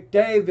feed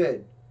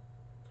McDavid?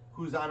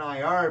 who's on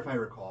IR, if I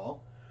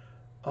recall.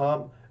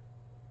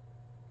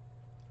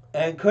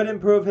 And could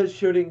improve his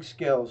shooting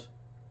skills.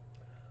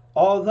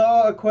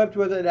 Although equipped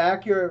with an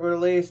accurate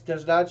release,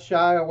 does not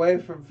shy away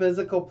from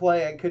physical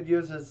play and could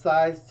use his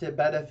size to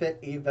benefit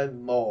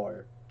even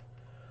more.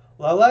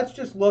 Well, let's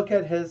just look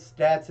at his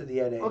stats in the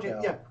NHL. Okay,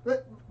 yeah.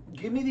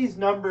 Give me these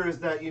numbers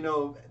that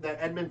that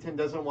Edmonton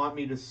doesn't want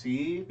me to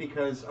see,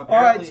 because apparently.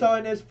 All right, so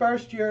in his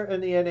first year in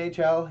the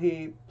NHL,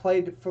 he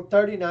played for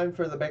 39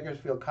 for the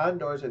Bakersfield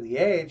Condors in the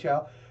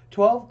AHL,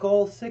 12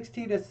 goals,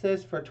 16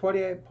 assists for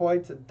 28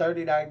 points in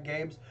 39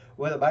 games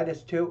with a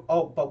 -2.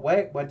 Oh, but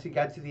wait, once he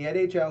got to the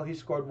NHL, he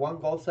scored 1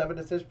 goal, 7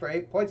 assists for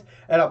 8 points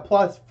and a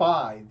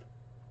 +5.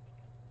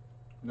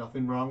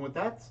 Nothing wrong with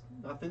that.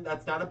 Nothing.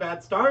 That's not a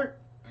bad start.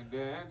 And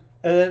then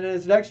in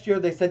his next year,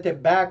 they sent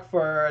him back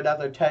for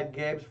another 10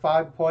 games,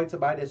 5 points, a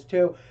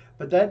 -2.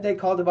 But then they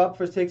called him up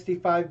for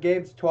 65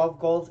 games, 12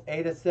 goals,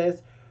 8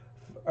 assists,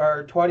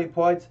 or 20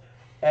 points,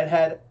 and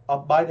had a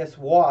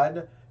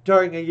 -1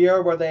 during a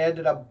year where they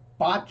ended up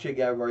botching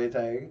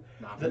everything.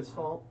 Not his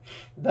fault.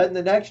 Then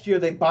the next year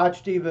they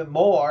botched even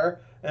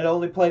more and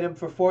only played him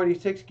for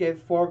 46 games,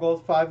 4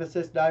 goals, 5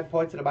 assists, 9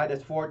 points, and a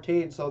minus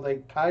 14. So they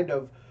kind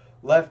of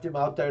left him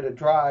out there to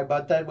dry.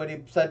 But then when he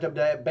sent him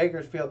to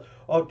Bakersfield,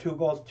 2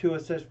 goals, 2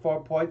 assists,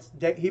 4 points,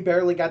 he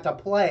barely got to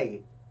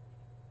play.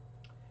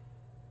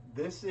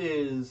 This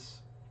is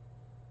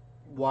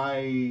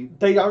why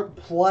they aren't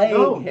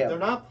playing him. They're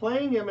not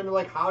playing him, and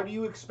like, how do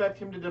you expect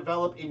him to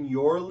develop in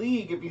your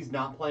league if he's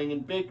not playing in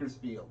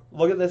Bakersfield?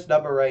 Look at this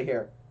number right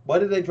here.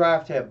 When did they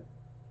draft him?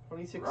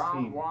 2016.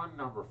 Round 1,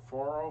 number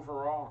 4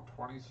 overall in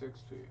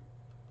 2016.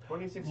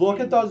 2016. Look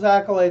at those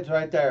accolades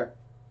right there.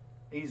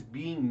 He's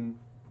being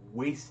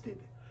wasted.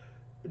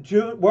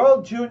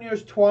 World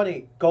Juniors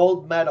 20,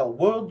 gold medal.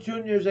 World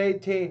Juniors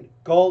 18,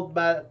 gold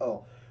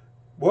medal.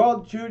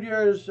 World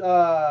Juniors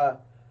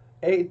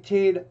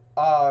 18,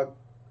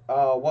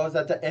 what was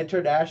that, the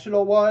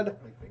international one?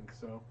 I think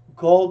so.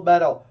 Gold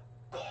medal.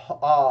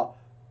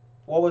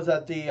 What was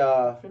that,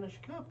 the... Finnish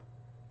Cup.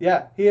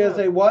 Yeah, he is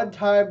a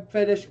one-time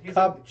Finnish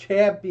Cup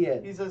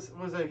champion. Was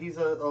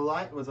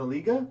a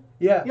Liga?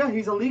 Yeah. Yeah,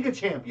 he's a Liga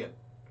champion.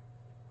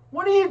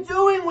 What are you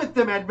doing with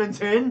them,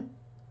 Edmonton?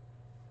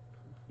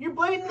 You're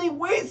blatantly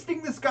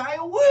wasting this guy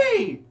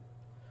away.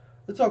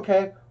 It's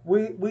okay.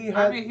 We had.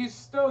 I mean, he's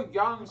still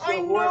young, so I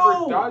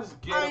whoever does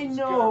get him is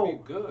know. going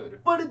to be good.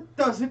 But it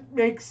doesn't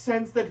make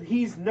sense that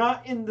he's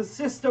not in the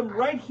system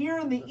right here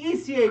in the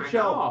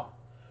ECHL.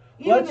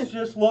 Let's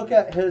just look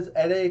at his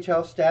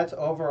NHL stats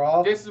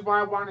overall. This is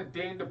why I wanted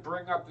Dane to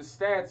bring up the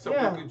stats so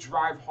we could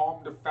drive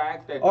home the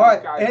fact that all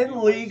right, in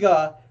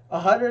Liga,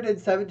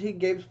 117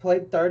 games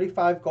played,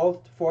 35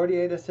 goals,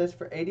 48 assists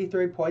for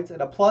 83 points,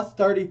 and a plus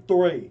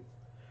 33.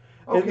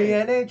 Okay. In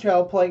the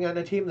NHL, playing on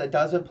a team that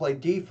doesn't play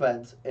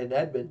defense in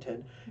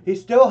Edmonton, he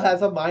still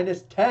has a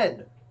minus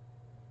 10.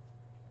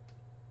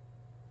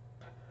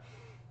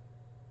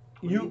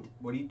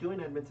 What are you doing,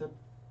 Edmonton?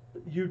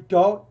 You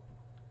don't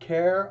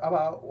care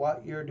about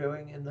what you're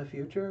doing in the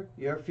future?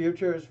 Your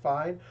future is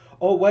fine.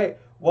 Oh, wait.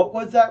 What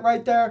was that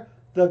right there?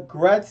 The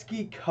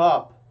Gretzky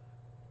Cup.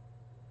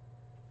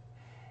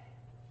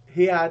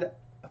 He had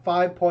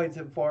 5 points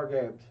in 4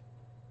 games.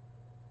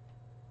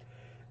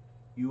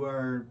 You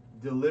are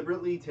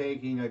deliberately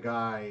taking a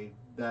guy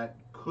that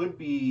could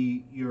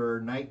be your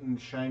knight in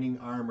shining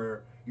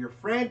armor, your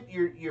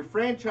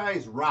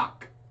franchise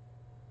rock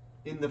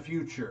in the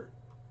future,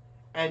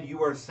 and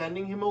you are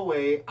sending him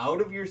away out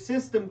of your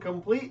system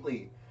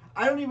completely.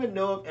 I don't even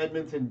know if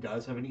Edmonton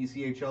does have an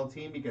ECHL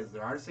team because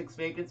there are 6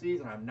 vacancies,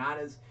 and I'm not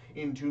as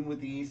in tune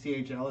with the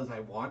ECHL as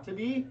I want to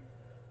be.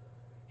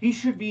 He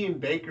should be in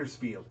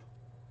Bakersfield,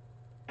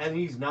 and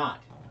he's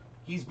not.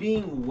 He's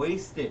being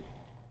wasted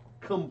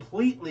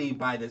completely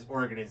by this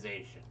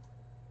organization.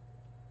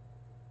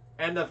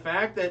 And the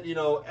fact that,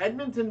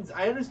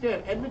 I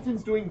understand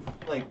Edmonton's doing,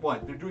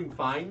 they're doing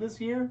fine this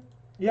year?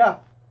 Yeah.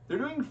 They're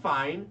doing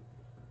fine,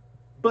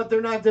 but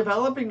they're not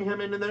developing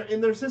him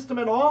in their system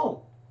at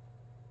all.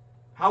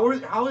 How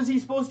is he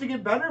supposed to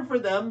get better for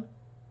them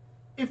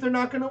if they're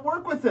not going to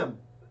work with him?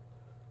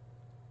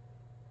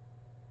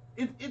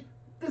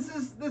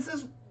 This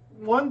is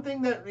one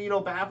thing that,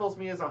 baffles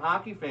me as a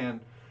hockey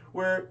fan,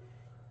 where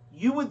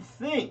you would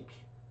think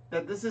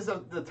that this is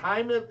the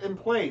time and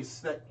place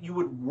that you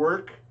would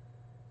work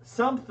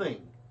something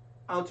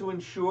out to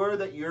ensure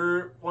that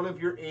one of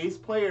your ace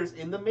players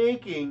in the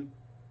making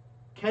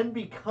can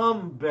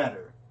become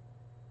better.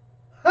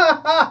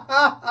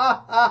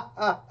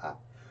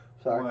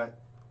 Sorry. What?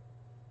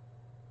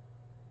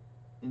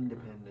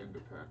 Independent.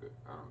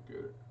 I don't get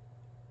it.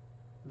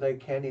 They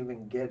can't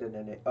even get in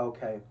it.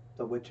 Okay,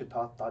 the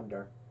Wichita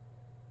Thunder.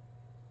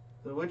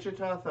 The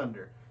Wichita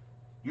Thunder.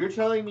 You're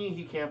telling me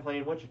he can't play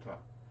in Wichita?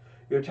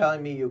 You're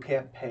telling me you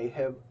can't pay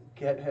him?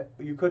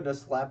 You couldn't have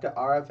slapped an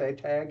RFA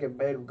tag and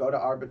made him go to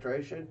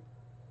arbitration?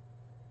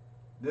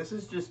 This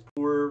is just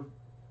poor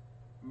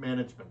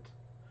management.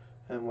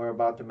 And we're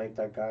about to make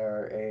that guy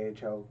our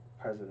AHL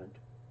president.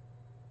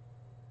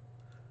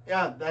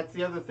 Yeah, that's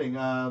the other thing.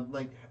 I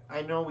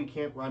know we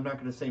can't. I'm not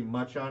going to say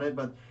much on it,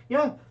 but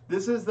yeah,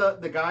 this is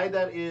the guy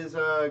that is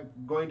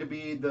going to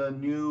be the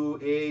new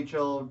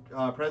AHL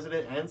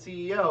president and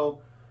CEO.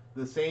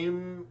 The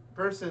same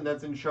person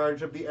that's in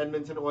charge of the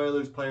Edmonton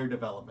Oilers player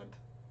development.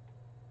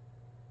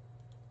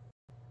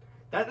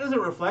 That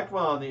doesn't reflect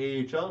well on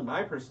the AHL, in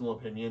my personal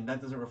opinion.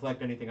 That doesn't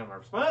reflect anything on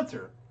our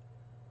sponsor.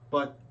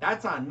 But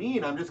that's on me,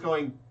 and I'm just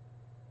going,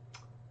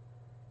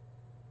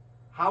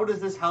 how does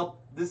this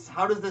help?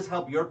 How does this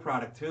help your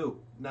product too?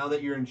 Now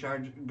that you're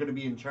going to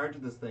be in charge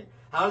of this thing,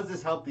 how does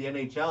this help the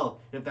NHL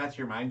if that's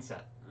your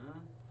mindset?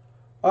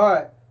 All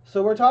right.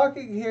 So we're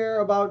talking here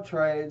about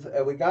trades,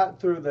 and we got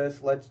through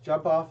this. Let's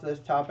jump off this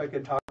topic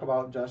and talk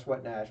about just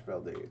what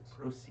Nashville needs.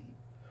 Proceed.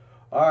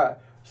 All right.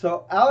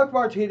 So Alec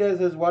Martinez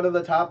is one of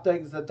the top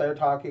things that they're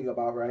talking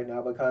about right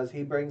now because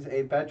he brings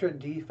a veteran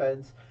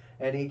defense,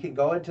 and he can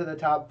go into the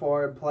top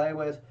 4 and play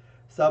with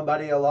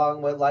somebody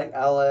along with like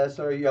Ellis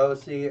or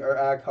Yossi or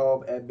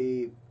Ekholm and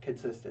be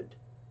consistent.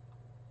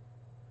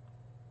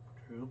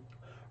 True.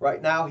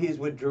 Right now he's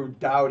with Drew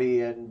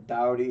Doughty, and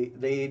Doughty,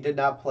 they did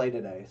not play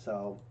today,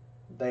 so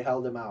they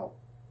held him out.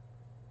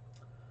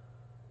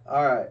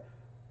 All right.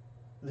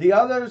 The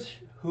others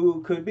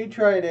who could be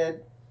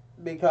traded,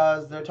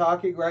 because they're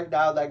talking right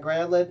now that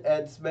Granlund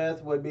and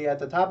Smith would be at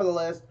the top of the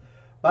list,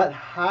 but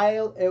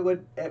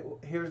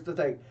here's the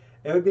thing.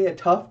 It would be a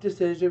tough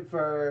decision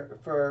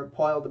for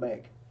Poyle to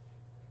make.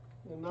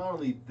 Well, not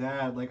only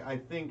that, like I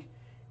think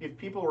if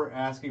people were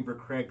asking for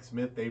Craig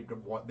Smith, they'd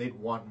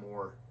want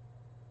more.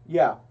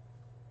 Yeah.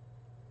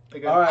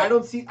 Like All right.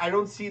 I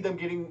don't see them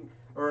getting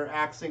or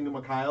axing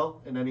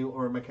Mikhail in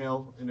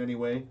any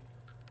way.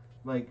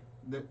 Like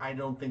I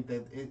don't think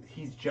that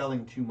he's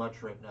gelling too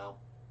much right now.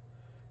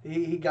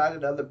 He got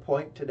another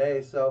point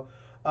today. So,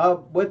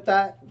 with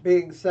that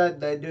being said,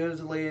 they do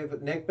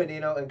leave Nick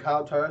Bonino and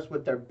Kyle Turris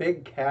with their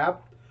big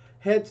cap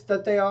hits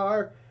that they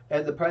are,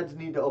 and the Preds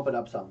need to open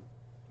up some.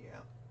 Yeah.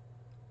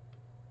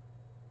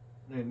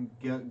 And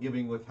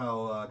giving with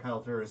how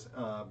Kyle Turris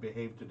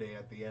behaved today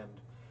at the end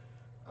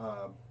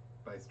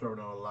by storming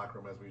out of the locker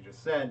room, as we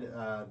just said,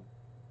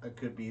 it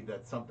could be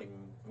that something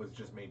was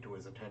just made to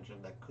his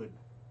attention that could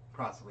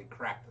possibly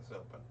crack this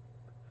open.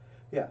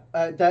 Yeah,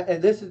 and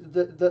this is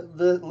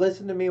the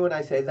listen to me when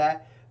I say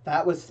that.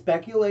 That was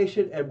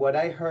speculation and what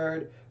I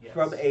heard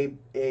from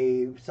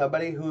a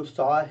somebody who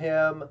saw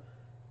him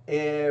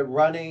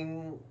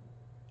running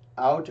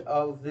out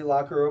of the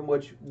locker room,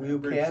 which you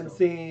can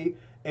see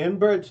in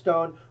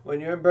Bridgestone. When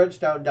you're in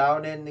Bridgestone,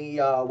 down in the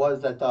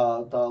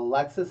the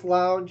Lexus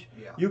Lounge,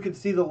 you can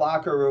see the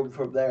locker room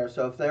from there.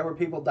 So if there were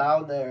people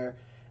down there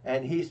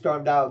and he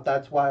stormed out,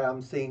 that's why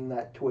I'm seeing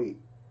that tweet.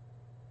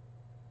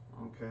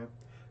 Okay.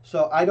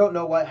 So I don't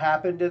know what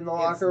happened in the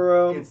locker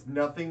room. It's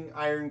nothing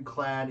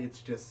ironclad. It's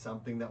just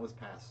something that was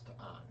passed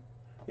on.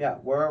 Yeah,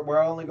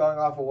 we're only going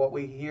off of what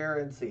we hear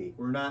and see.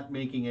 We're not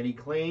making any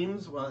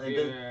claims. Well,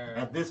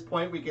 at this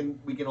point, we can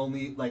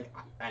only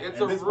it's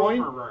a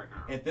rumor right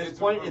now. At this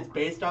point, it's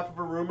based off of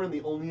a rumor, and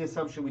the only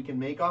assumption we can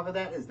make off of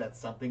that is that it's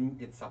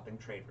something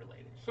trade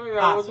related. So yeah,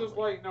 I was just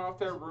like, no, if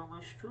that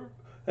rumor's true.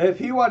 If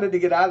he wanted to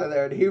get out of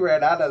there and he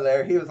ran out of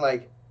there, he was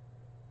like,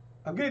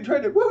 "I'm getting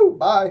traded. Woo,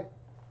 bye."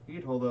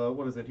 He'd hold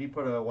he'd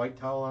put a white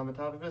towel on the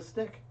top of his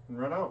stick and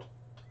run out.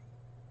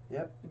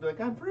 Yep. He'd be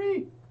like, I'm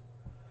free.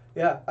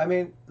 Yeah, I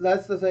mean,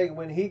 that's the thing.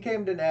 When he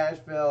came to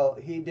Nashville,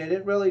 he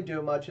didn't really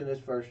do much in his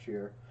first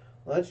year.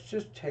 Let's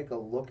just take a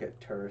look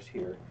at Turris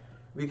here.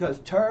 Because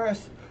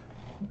Turris,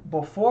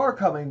 before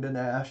coming to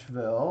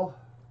Nashville...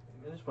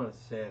 I just want to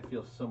say I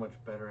feel so much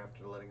better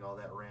after letting all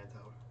that rant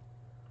out.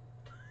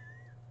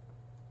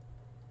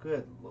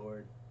 Good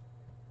Lord.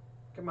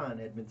 Come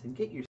on, Edmonton,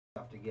 get your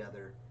stuff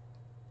together.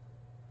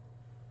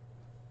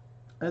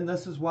 And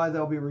this is why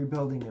they'll be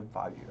rebuilding in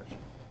 5 years.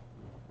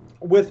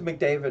 With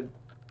McDavid.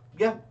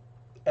 Yeah.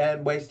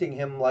 And wasting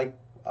him like,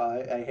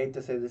 I hate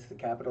to say this, the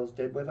Capitals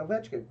did with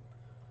Ovechkin.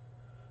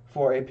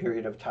 For a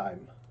period of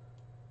time.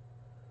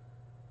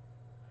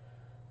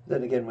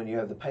 Then again, when you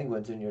have the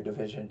Penguins in your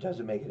division, it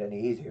doesn't make it any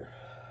easier.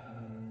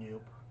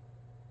 Nope.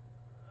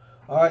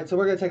 All right, so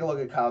we're going to take a look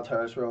at Kyle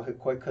Turris real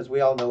quick, because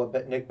we all know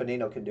what Nick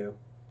Bonino can do.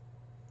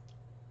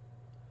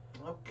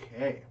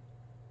 Okay.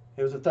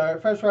 He was a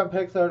first-round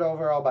pick, third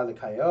overall by the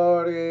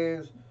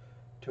Coyotes.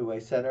 Two-way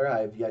center.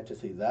 I have yet to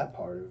see that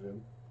part of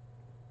him.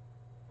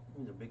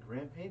 He's a big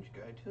rampage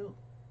guy, too.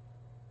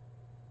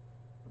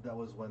 But that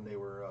was when they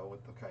were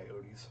with the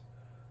Coyotes.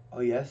 Oh,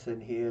 yes,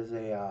 and he is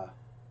a...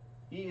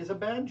 He is a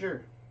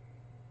Badger.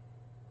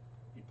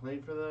 He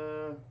played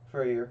for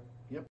a year.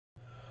 Yep.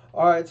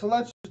 All right, so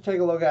let's just take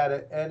a look at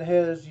it. In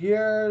his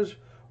years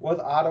with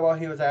Ottawa,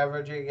 he was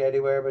averaging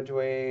anywhere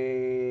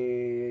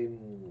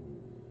between...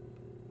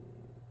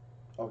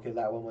 Okay,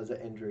 that one was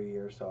an injury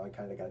year, so I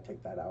kind of got to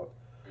take that out.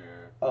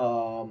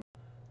 Yeah.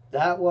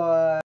 That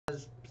was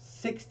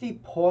 60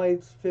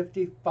 points,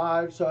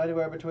 55, so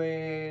anywhere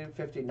between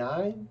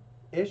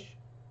 59-ish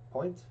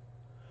points.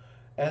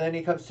 And then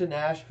he comes to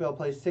Nashville,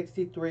 plays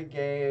 65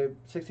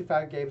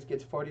 games,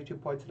 gets 42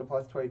 points and a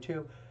plus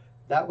 22.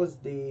 That was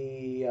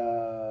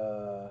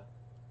the,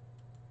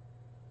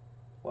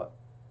 what?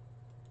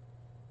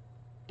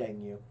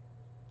 Dang you.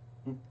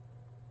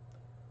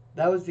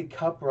 That was the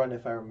cup run,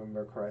 if I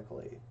remember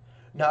correctly.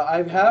 Now,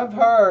 I've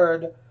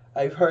heard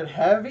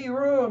heavy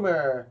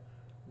rumor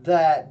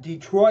that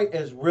Detroit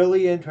is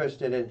really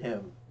interested in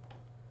him.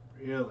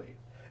 Really?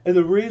 And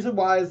the reason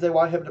why is they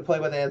want him to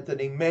play with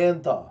Anthony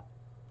Mantha.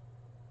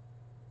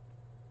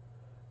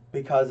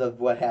 Because of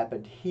what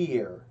happened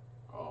here.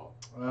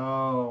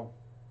 Oh.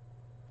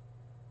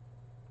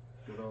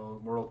 Good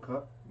old World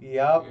Cup?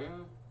 Yep.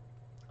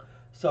 Yeah.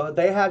 So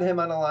they had him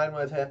on a line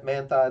with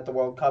Mantha at the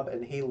World Cup,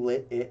 and he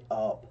lit it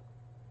up.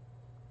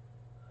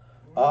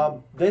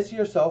 This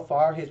year so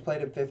far, he's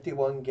played in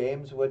 51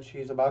 games, which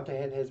he's about to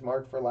hit his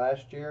mark for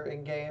last year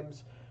in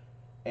games,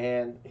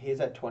 and he's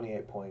at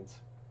 28 points.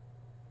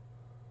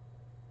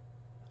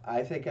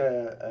 I think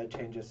a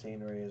change of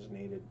scenery is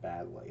needed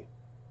badly.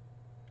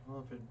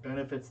 Well, if it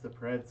benefits the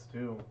Preds,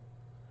 too.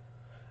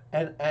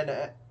 And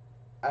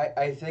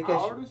I think...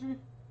 How old is he?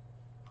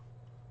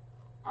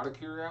 Out of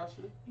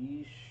curiosity?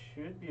 He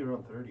should be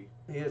around 30.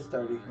 He is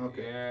 30.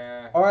 Okay.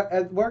 Yeah. All right,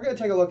 and we're going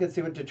to take a look and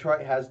see what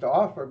Detroit has to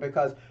offer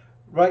because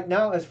right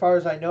now, as far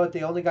as I know,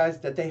 the only guys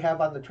that they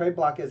have on the trade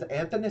block is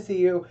Anthony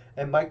Ciu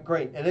and Mike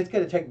Green, and it's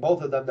going to take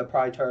both of them to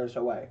pry Turris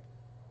away.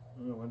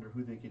 I wonder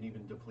who they can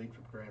even deplete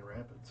from Grand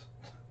Rapids,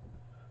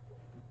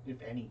 if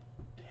any.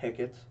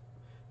 Hickett's.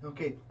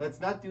 Okay, let's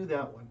not do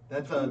that one.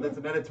 That's an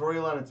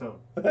editorial on its own.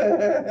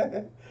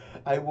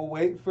 I will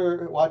wait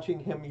for watching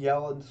him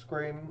yell and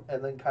scream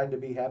and then kind of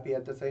be happy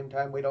at the same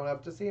time. We don't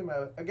have to see him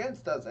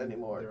against us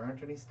anymore. There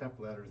aren't any step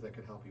ladders that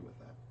could help you with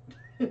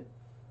that.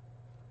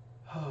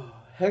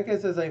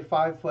 Hickes is a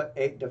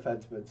 5'8"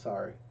 defenseman.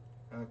 Sorry.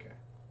 Okay.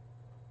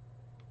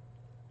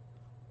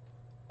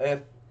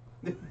 If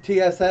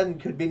TSN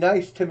could be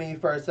nice to me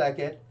for a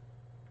second.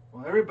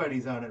 Well,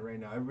 everybody's on it right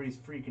now. Everybody's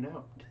freaking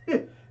out.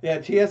 Yeah,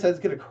 TSN's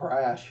gonna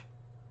crash.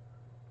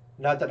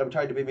 Not that I'm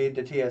trying to be mean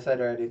to TSN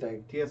or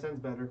anything. TSN's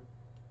better.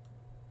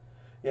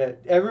 Yeah,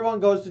 everyone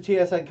goes to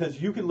TSN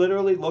because you can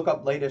literally look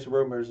up latest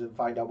rumors and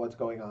find out what's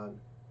going on.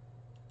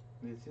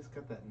 It's just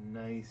got that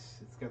nice.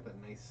 It's got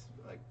that nice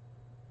like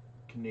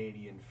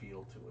Canadian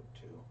feel to it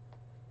too.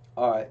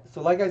 All right,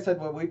 so like I said,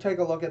 when we take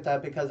a look at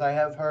that, because I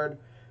have heard,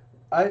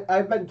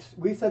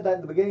 we said that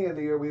in the beginning of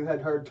the year, we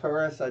had heard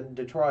Turris and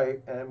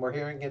Detroit, and we're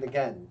hearing it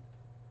again.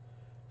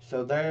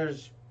 So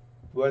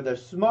where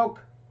there's smoke,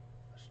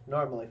 there's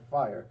normally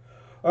fire.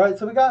 All right,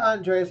 so we got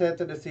Andreas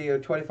Anthony,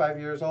 25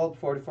 years old,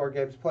 44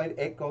 games played,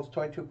 8 goals,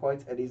 22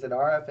 points, and he's an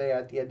RFA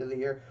at the end of the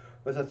year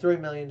with a $3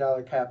 million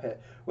cap hit.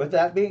 With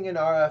that being an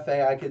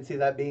RFA, I could see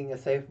that being a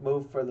safe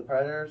move for the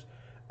Predators,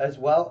 as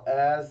well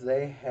as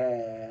they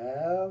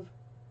have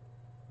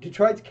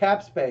Detroit's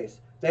cap space.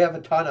 They have a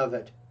ton of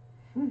it.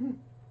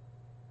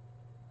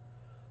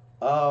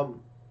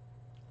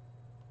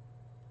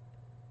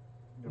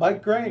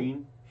 Mike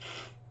Green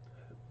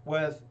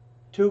with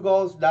 2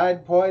 goals, 9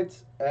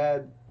 points,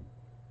 and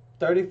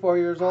 34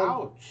 years old.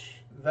 Ouch.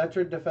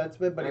 Veteran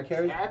defenseman, but he That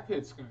carries. cap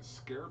hit's going to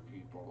scare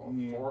people.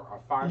 Yeah. A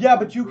 5 Yeah,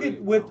 but you grade,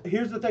 could. With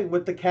here's the thing: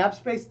 with the cap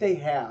space they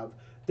have,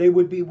 they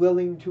would be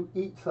willing to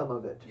eat some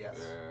of it Yes.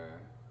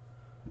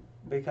 Yeah.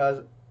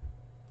 because.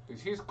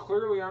 He's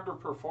clearly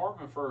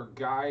underperforming for a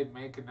guy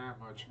making that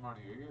much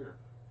money a year.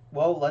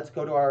 Well, let's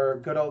go to our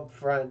good old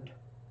friend.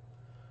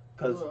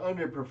 Because Well,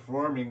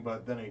 underperforming,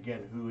 but then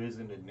again, who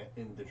isn't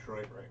in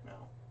Detroit right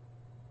now?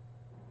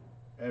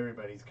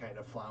 Everybody's kind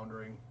of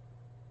floundering.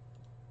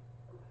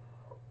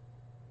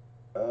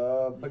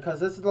 because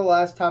this is the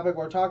last topic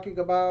we're talking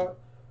about,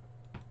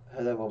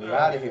 and then we'll be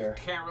out of here.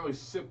 Can't really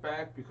sit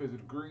back because of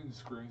the green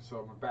screen,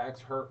 so my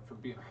back's hurting from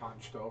being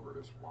hunched over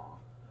this long.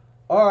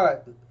 All right,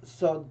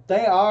 so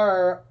they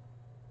are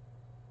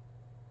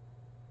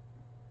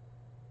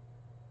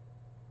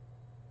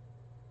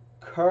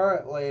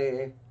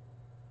currently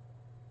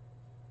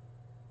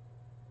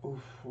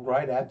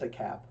right at the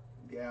cap.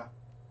 Yeah.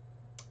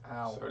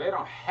 Ow. So they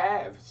don't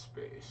have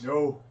space.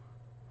 No.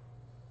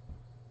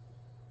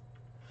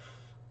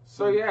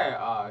 So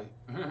yeah,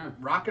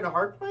 Rock in a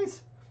hard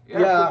place?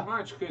 Yeah. pretty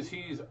much because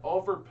he's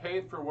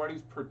overpaid for what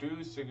he's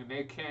producing, and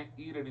they can't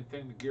eat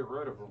anything to get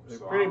rid of him. They're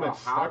So pretty I don't know much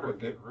how stuck they're with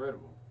getting it. rid of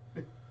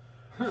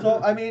him.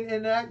 So, I mean,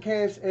 in that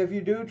case, if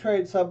you do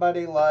trade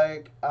somebody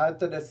like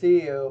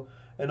Anthony,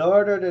 in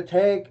order to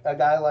take a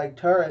guy like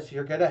Turris,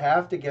 you're going to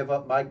have to give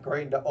up Mike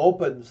Green to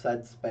open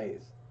said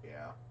space.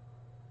 Yeah.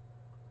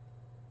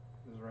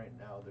 Because right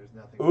now, there's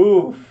nothing.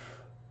 Oof.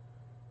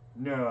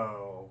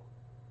 No.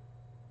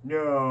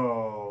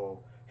 No.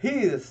 He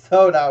is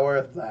so not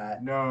worth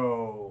that.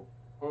 No.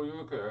 Oh, you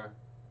look at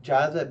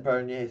Jonathan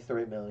Bernier,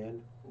 $3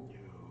 million.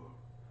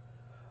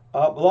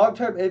 No.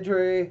 Long-term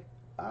injury,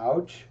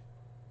 ouch.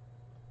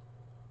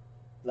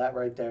 That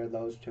right there,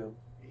 those two.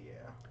 Yeah.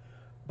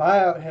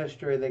 Buyout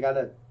history, they got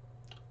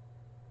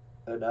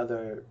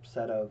another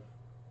set of,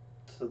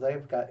 so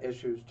they've got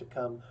issues to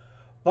come.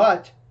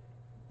 But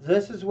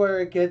this is where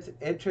it gets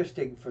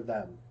interesting for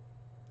them.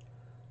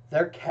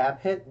 Their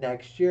cap hit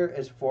next year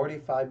is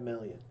 $45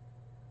 million.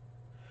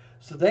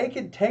 So they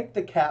can take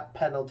the cap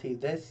penalty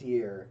this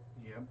year.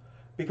 Yep.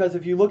 Because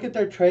if you look at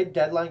their trade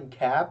deadline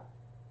cap,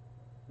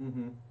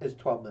 Mm-hmm. is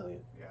 $12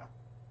 million. Yeah.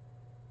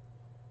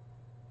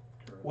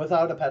 Correct.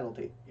 Without a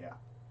penalty. Yeah.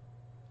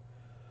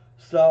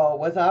 So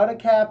without a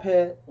cap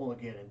hit, Well,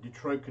 again, and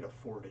Detroit could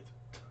afford it.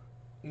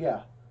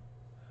 yeah.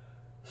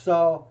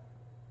 So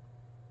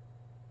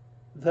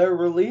their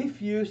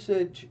relief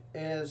usage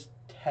is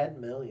 $10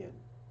 million.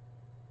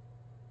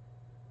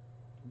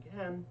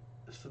 Again.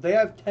 So they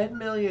have $10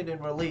 million in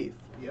relief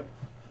Yep.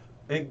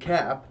 in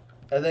cap,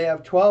 and they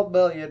have $12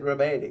 million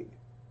remaining.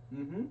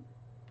 Mm-hmm.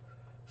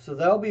 So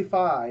they'll be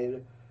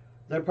fine.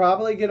 They're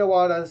probably going to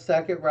want a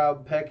second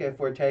round pick if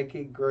we're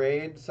taking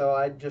Green, so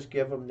I'd just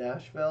give them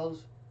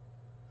Nashville's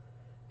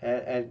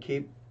and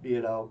keep,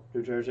 New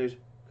Jersey's,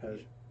 because,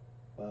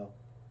 well,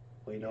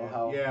 we know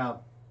how. Yeah.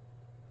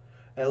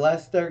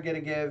 Unless they're going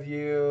to give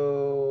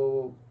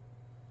you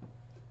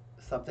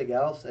something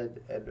else, and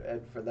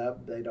for them,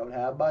 they don't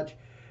have much.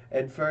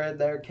 And for in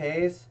their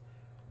case,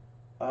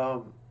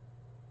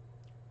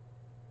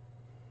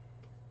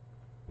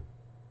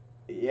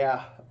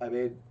 Yeah, I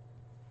mean,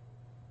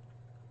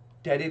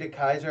 Denny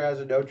DeKaiser has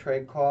a no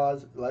trade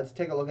clause. Let's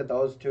take a look at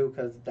those two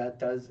because that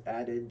does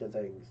add into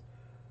things.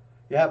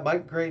 Yeah,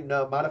 Mike Green,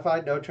 no,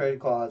 modified no trade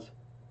clause.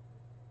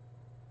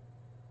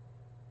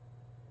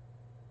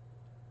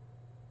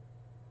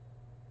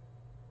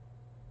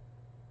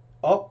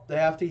 Oh,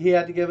 he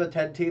had to give a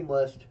 10-team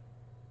list.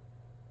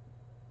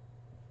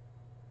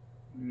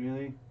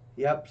 Really?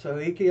 Yep, so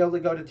he can only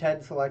go to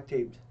 10 select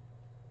teams.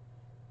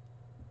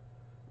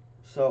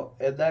 So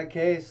in that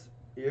case,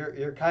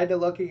 you're kind of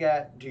looking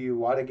at, do you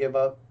want to give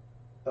up?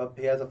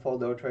 He has a full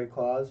no trade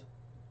clause.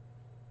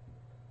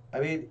 I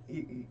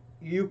mean,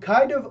 you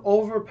kind of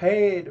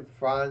overpaid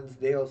Franz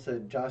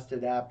Nielsen,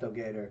 Justin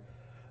Abdelgater,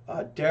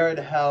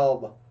 Darren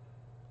Helm,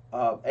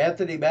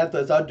 Anthony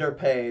Mantha's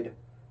underpaid,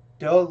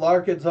 Dylan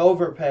Larkin's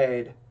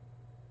overpaid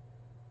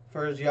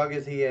for as young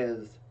as he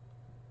is.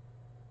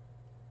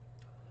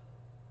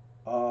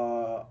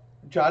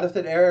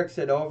 Jonathan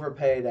Erickson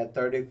overpaid at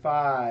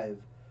 35.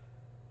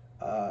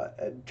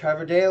 And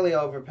Trevor Daley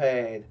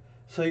overpaid.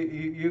 So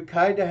you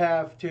kind of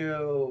have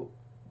to.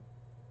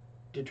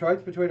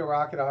 Detroit's between a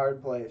rock and a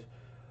hard place.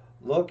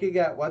 Looking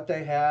at what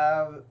they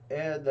have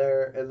in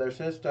their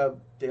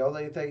system, the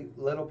only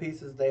little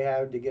pieces they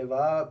have to give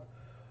up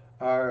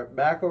are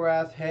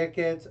McElrath,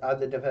 Hicketts on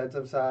the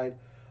defensive side,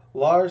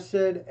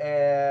 Larson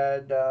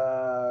and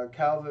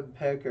Calvin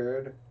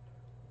Pickard.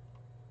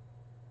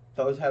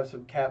 Those have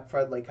some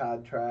cap-friendly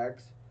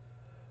contracts.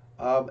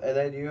 And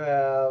then you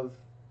have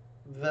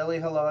Vili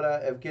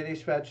Halota, Evgeny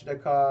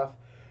Svechnikov.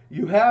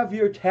 You have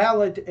your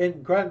talent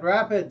in Grand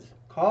Rapids.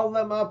 Call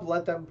them up.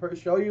 Let them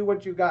show you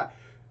what you got.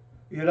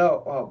 You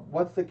know,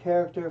 what's the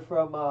character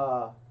from,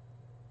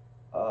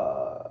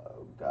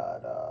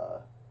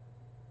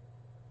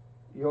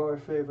 your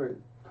favorite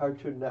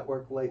Cartoon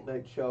Network late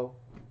night show?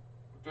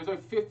 There's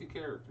like 50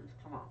 characters.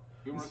 Come on.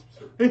 Be more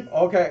specific.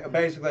 Okay,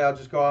 basically, I'll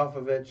just go off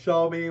of it.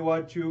 Show me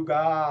what you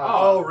got.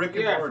 Oh, Rick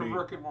and Morty. From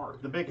Rick and Morty.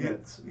 The big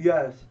heads.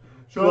 Yes.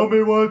 Show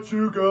me what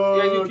you got.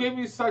 Yeah, you gave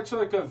me such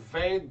like a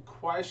vague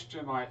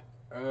question, like,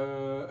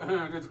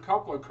 there's a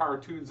couple of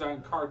cartoons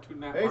on Cartoon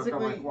Network.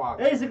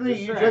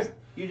 Basically,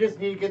 you just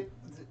need to get.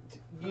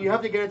 You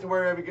have to get it to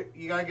where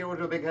you gotta get where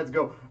the big heads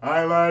go.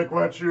 I like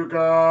what you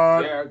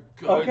got. Yeah,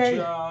 good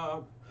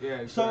job.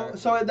 Yeah. Exactly.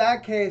 So in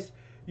that case,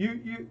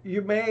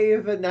 you may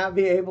even not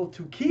be able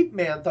to keep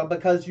Mantha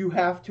because you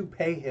have to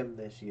pay him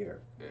this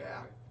year.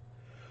 Yeah.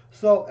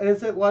 So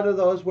is it one of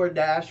those where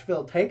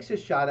Nashville takes a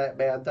shot at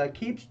Mantha,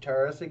 keeps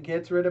Turris, and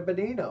gets rid of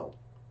Bonino?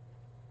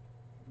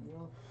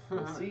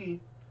 We'll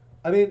see.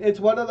 I mean, it's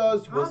one of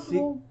those. We'll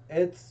see.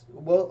 It's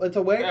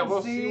a wait and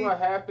we'll see. see what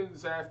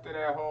happens after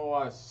that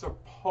whole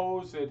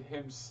supposed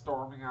him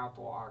storming out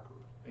the locker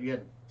room.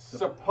 Again,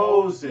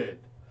 supposed.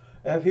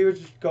 If he was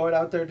just going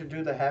out there to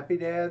do the happy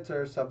dance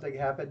or something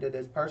happened in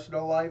his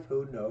personal life,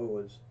 who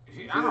knows?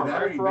 I don't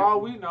know. For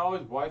all we know,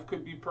 his wife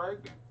could be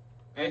pregnant.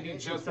 And he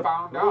just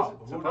found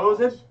out.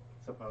 Supposed?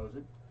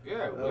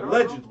 Yeah.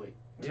 Allegedly.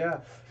 Yeah.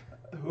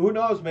 Who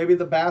knows? Maybe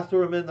the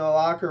bathroom in the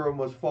locker room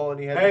was full and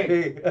he had to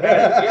pee.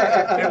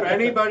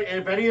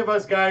 If any of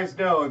us guys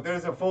know, if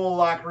there's a full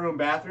locker room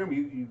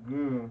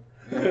bathroom,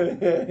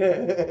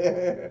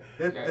 the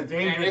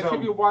danger and it zone.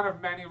 could be one of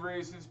many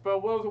reasons,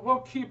 but we'll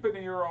keep an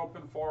ear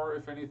open for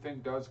if anything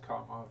does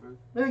come of it.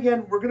 Then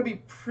again, we're going to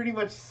be pretty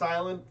much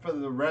silent for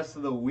the rest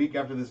of the week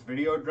after this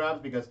video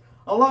drops because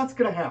a lot's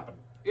going to happen.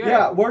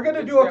 Yeah, we're going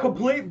to do a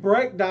complete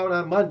breakdown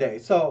on Monday.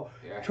 So,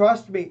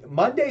 trust me,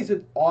 Monday's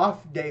an off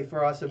day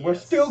for us, and we're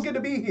still going to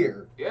be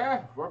here.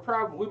 Yeah,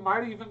 we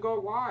might even go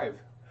live.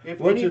 If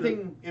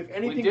anything,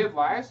 we did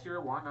last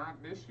year, why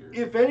not this year?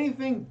 If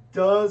anything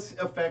does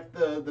affect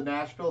the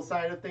Nashville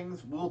side of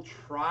things, we'll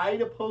try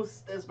to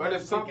post as much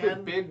as we can. But if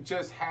something big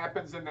just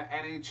happens in the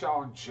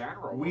NHL in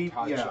general, we'll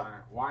touch on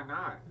it. Why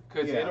not?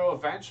 Because it'll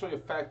eventually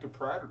affect the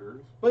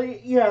Predators.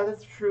 But yeah,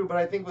 that's true. But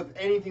I think with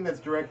anything that's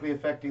directly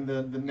affecting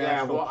the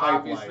Nashville we'll pipeline,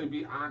 obviously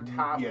be on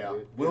top of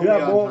it. We'll be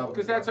on top of it.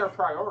 Because that's our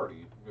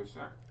priority.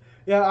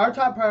 Yeah, our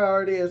top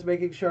priority is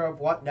making sure of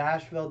what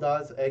Nashville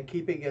does and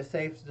keeping a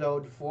safe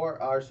zone for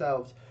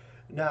ourselves.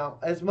 Now,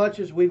 as much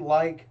as we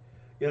like,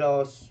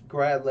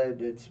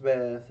 Gradlin and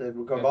Smith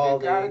and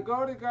Grimaldi. If they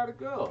gotta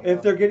go.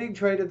 If they're getting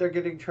traded, they're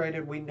getting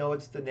traded. We know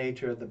it's the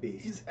nature of the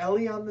beast. Is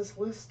Ellie on this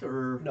list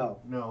or no?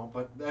 No,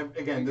 but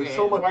again, there's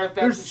so much. What if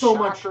that's a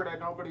shocker that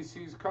nobody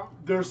sees coming?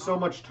 There's so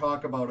much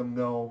talk about him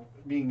though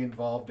being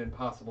involved in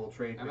possible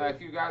trade. And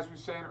like you guys were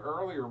saying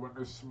earlier, when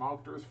there's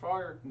smoke, there's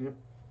fire. Yep.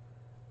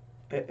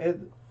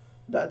 And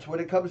that's what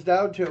it comes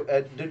down to.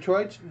 And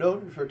Detroit's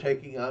known for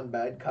taking on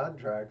bad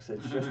contracts.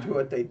 It's just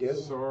what they do.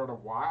 Sort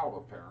of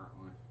wild,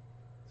 apparently.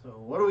 So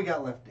what do we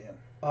got left, Dan?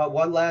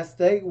 One last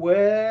thing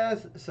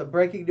with some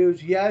breaking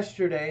news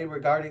yesterday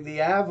regarding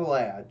the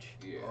Avalanche.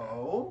 Yeah.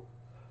 Oh?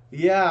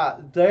 Yeah,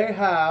 they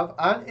have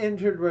on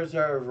injured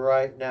reserve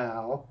right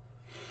now.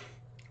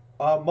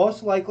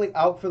 Most likely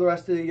out for the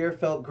rest of the year,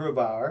 Phil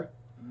Grubauer.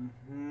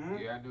 Mm-hmm.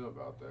 Yeah, I knew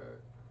about that.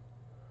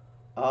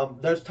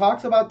 There's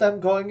talks about them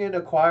going and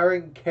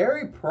acquiring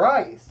Carey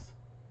Price.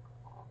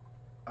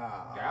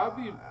 That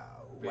would be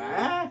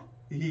What?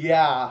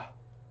 Yeah.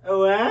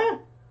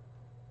 What?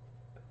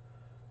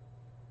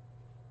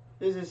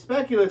 This is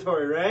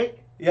speculatory, right?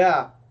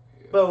 Yeah.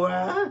 But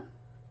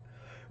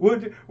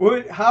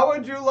what? How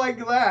would you like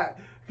that?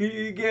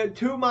 You get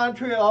 2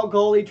 Montreal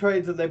goalie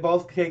trades and they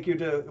both take you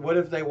to, what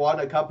if they won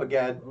a cup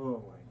again?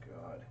 Oh my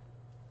god.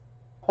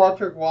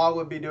 Patrick Waugh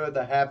would be doing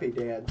the happy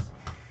dance.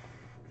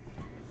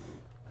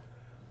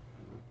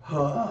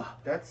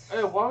 That's...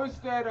 Hey, what was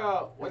that?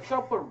 What's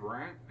up with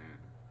Rantanen?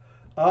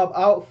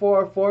 Out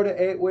for 4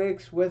 to 8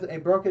 weeks with a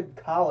broken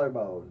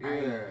collarbone.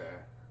 Yeah.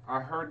 I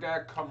heard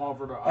that come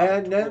over to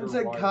And Twitter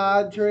Nenza while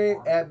Kadri this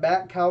morning. and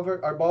Matt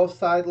Calvert are both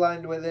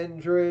sidelined with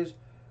injuries.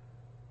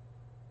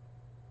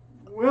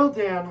 Well,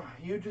 Dan,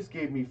 you just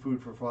gave me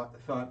food for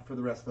thought for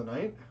the rest of the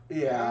night.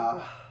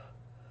 Yeah.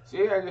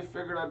 See, I just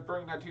figured I'd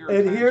bring that to your And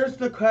attention. here's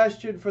the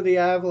question for the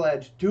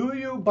Avalanche. Do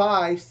you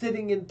buy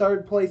sitting in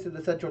 3rd place in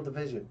the Central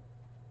Division?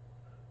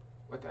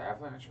 What, the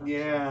Avalanche?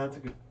 Yeah, that's a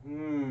good...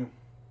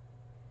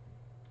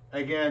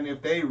 Again,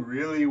 if they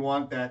really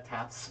want that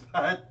top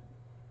spot,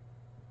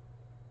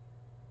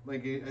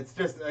 like, it's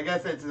just... I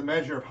guess it's a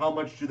measure of how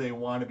much do they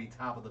want to be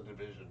top of the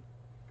division.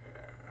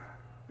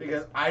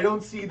 Because I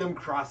don't see them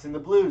crossing the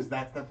Blues.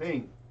 That's the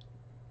thing.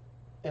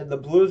 And the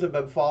Blues have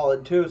been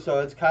falling too, so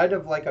it's kind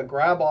of like a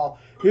grab all.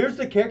 Here's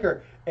the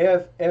kicker: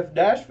 if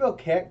Nashville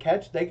can't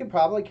catch, they can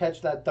probably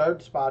catch that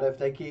 3rd spot if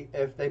they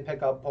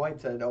pick up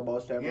points in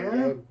almost every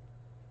game.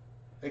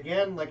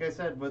 Again, like I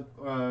said with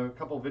a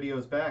couple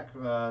videos back,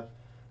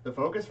 the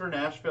focus for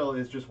Nashville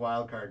is just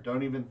wild card.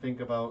 Don't even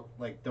think about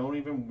don't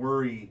even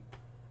worry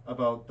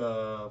about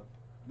the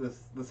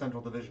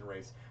Central Division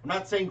race. I'm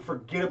not saying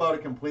forget about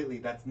it completely.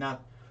 That's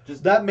not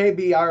just That may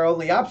be our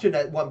only option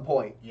at one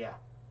point. Yeah.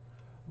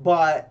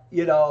 But,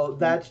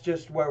 that's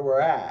just where we're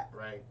at.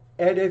 Right.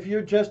 And if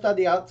you're just on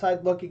the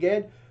outside looking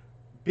in,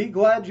 be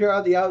glad you're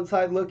on the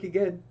outside looking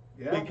in.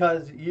 Yeah.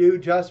 Because you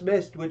just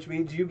missed, which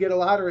means you get a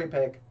lottery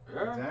pick.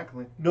 Yeah.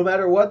 Exactly. No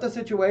matter what the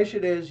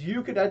situation is,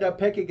 you could end up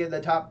picking in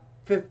the top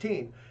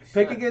 15.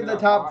 Picking in the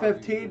top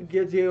 15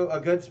 gives you a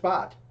good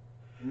spot.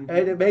 Mm-hmm.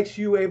 And it makes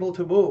you able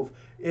to move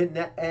in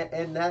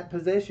that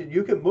position.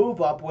 You can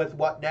move up with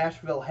what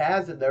Nashville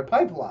has in their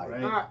pipeline.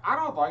 Right. I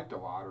don't like the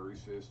lottery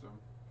system.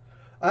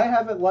 I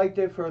haven't liked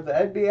it for the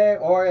NBA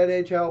or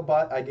NHL,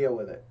 but I deal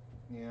with it.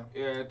 Yeah.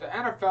 Yeah, the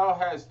NFL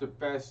has the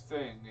best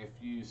thing. If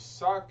you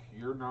suck,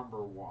 you're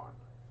number 1.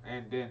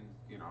 And then,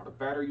 the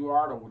better you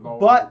are, the lower.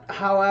 But,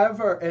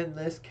 however, in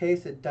this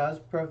case, it does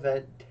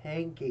prevent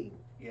tanking.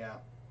 Yeah.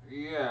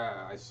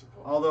 Yeah, I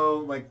suppose.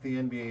 Although, the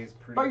NBA is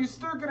pretty... But you're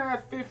still going to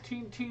have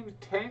 15 teams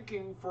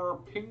tanking for a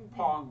ping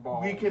pong ball.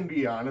 We can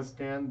be honest,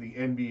 Dan. The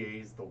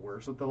NBA is the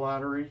worst with the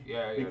lottery.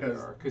 Yeah,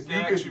 because they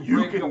actually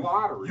rigged the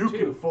lottery, you too.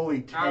 can fully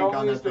Not tank on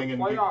only that is the thing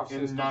playoff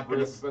and system not get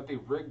rigged, but they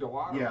rigged the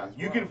lottery. Yeah, as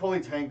you well. can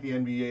fully tank the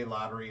NBA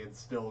lottery and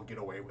still get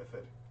away with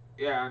it.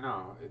 Yeah, I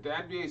know. The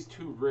NBA is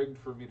too rigged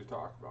for me to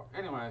talk about.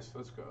 Anyways,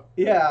 let's go.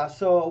 Yeah,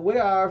 so we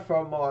are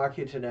from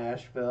Milwaukee to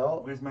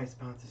Nashville. Where's my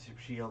sponsorship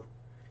shield?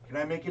 Can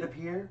I make it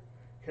appear?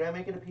 Can I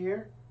make it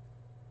appear?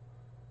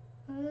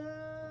 The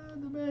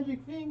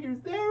magic fingers.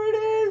 There it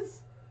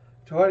is.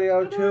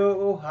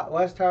 2002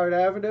 West Howard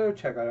Avenue.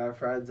 Check out our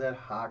friends at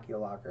Hockey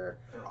Locker.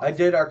 I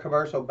did our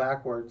commercial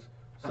backwards.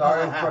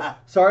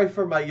 Sorry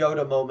for my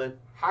Yoda moment.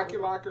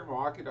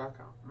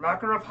 HockeyLockerMilwaukee.com.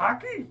 Locker of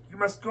hockey. You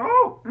must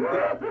go.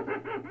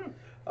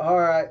 All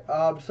right.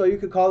 So you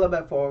can call them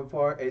at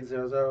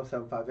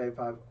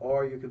 414-800-7585,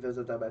 or you can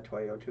visit them at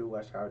 2002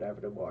 West Howard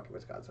Avenue, Milwaukee,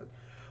 Wisconsin.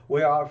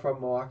 We are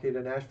from Milwaukee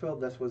to Nashville.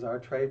 This was our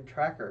trade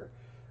tracker.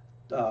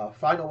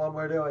 Final one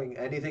we're doing.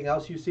 Anything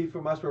else you see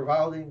from us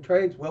revolving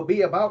trades will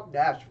be about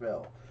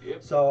Nashville.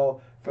 Yep.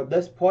 So from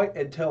this point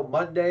until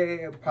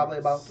Monday, probably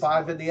about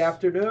 5 in the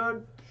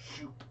afternoon,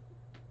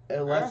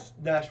 unless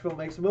Nashville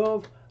makes a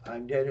move,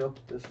 I'm Daniel,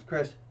 this is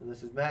Chris, and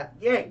this is Matt.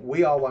 Yay.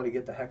 We all want to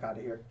get the heck out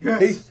of here. Yes.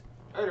 Peace.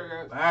 Later,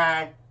 guys.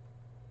 Bye.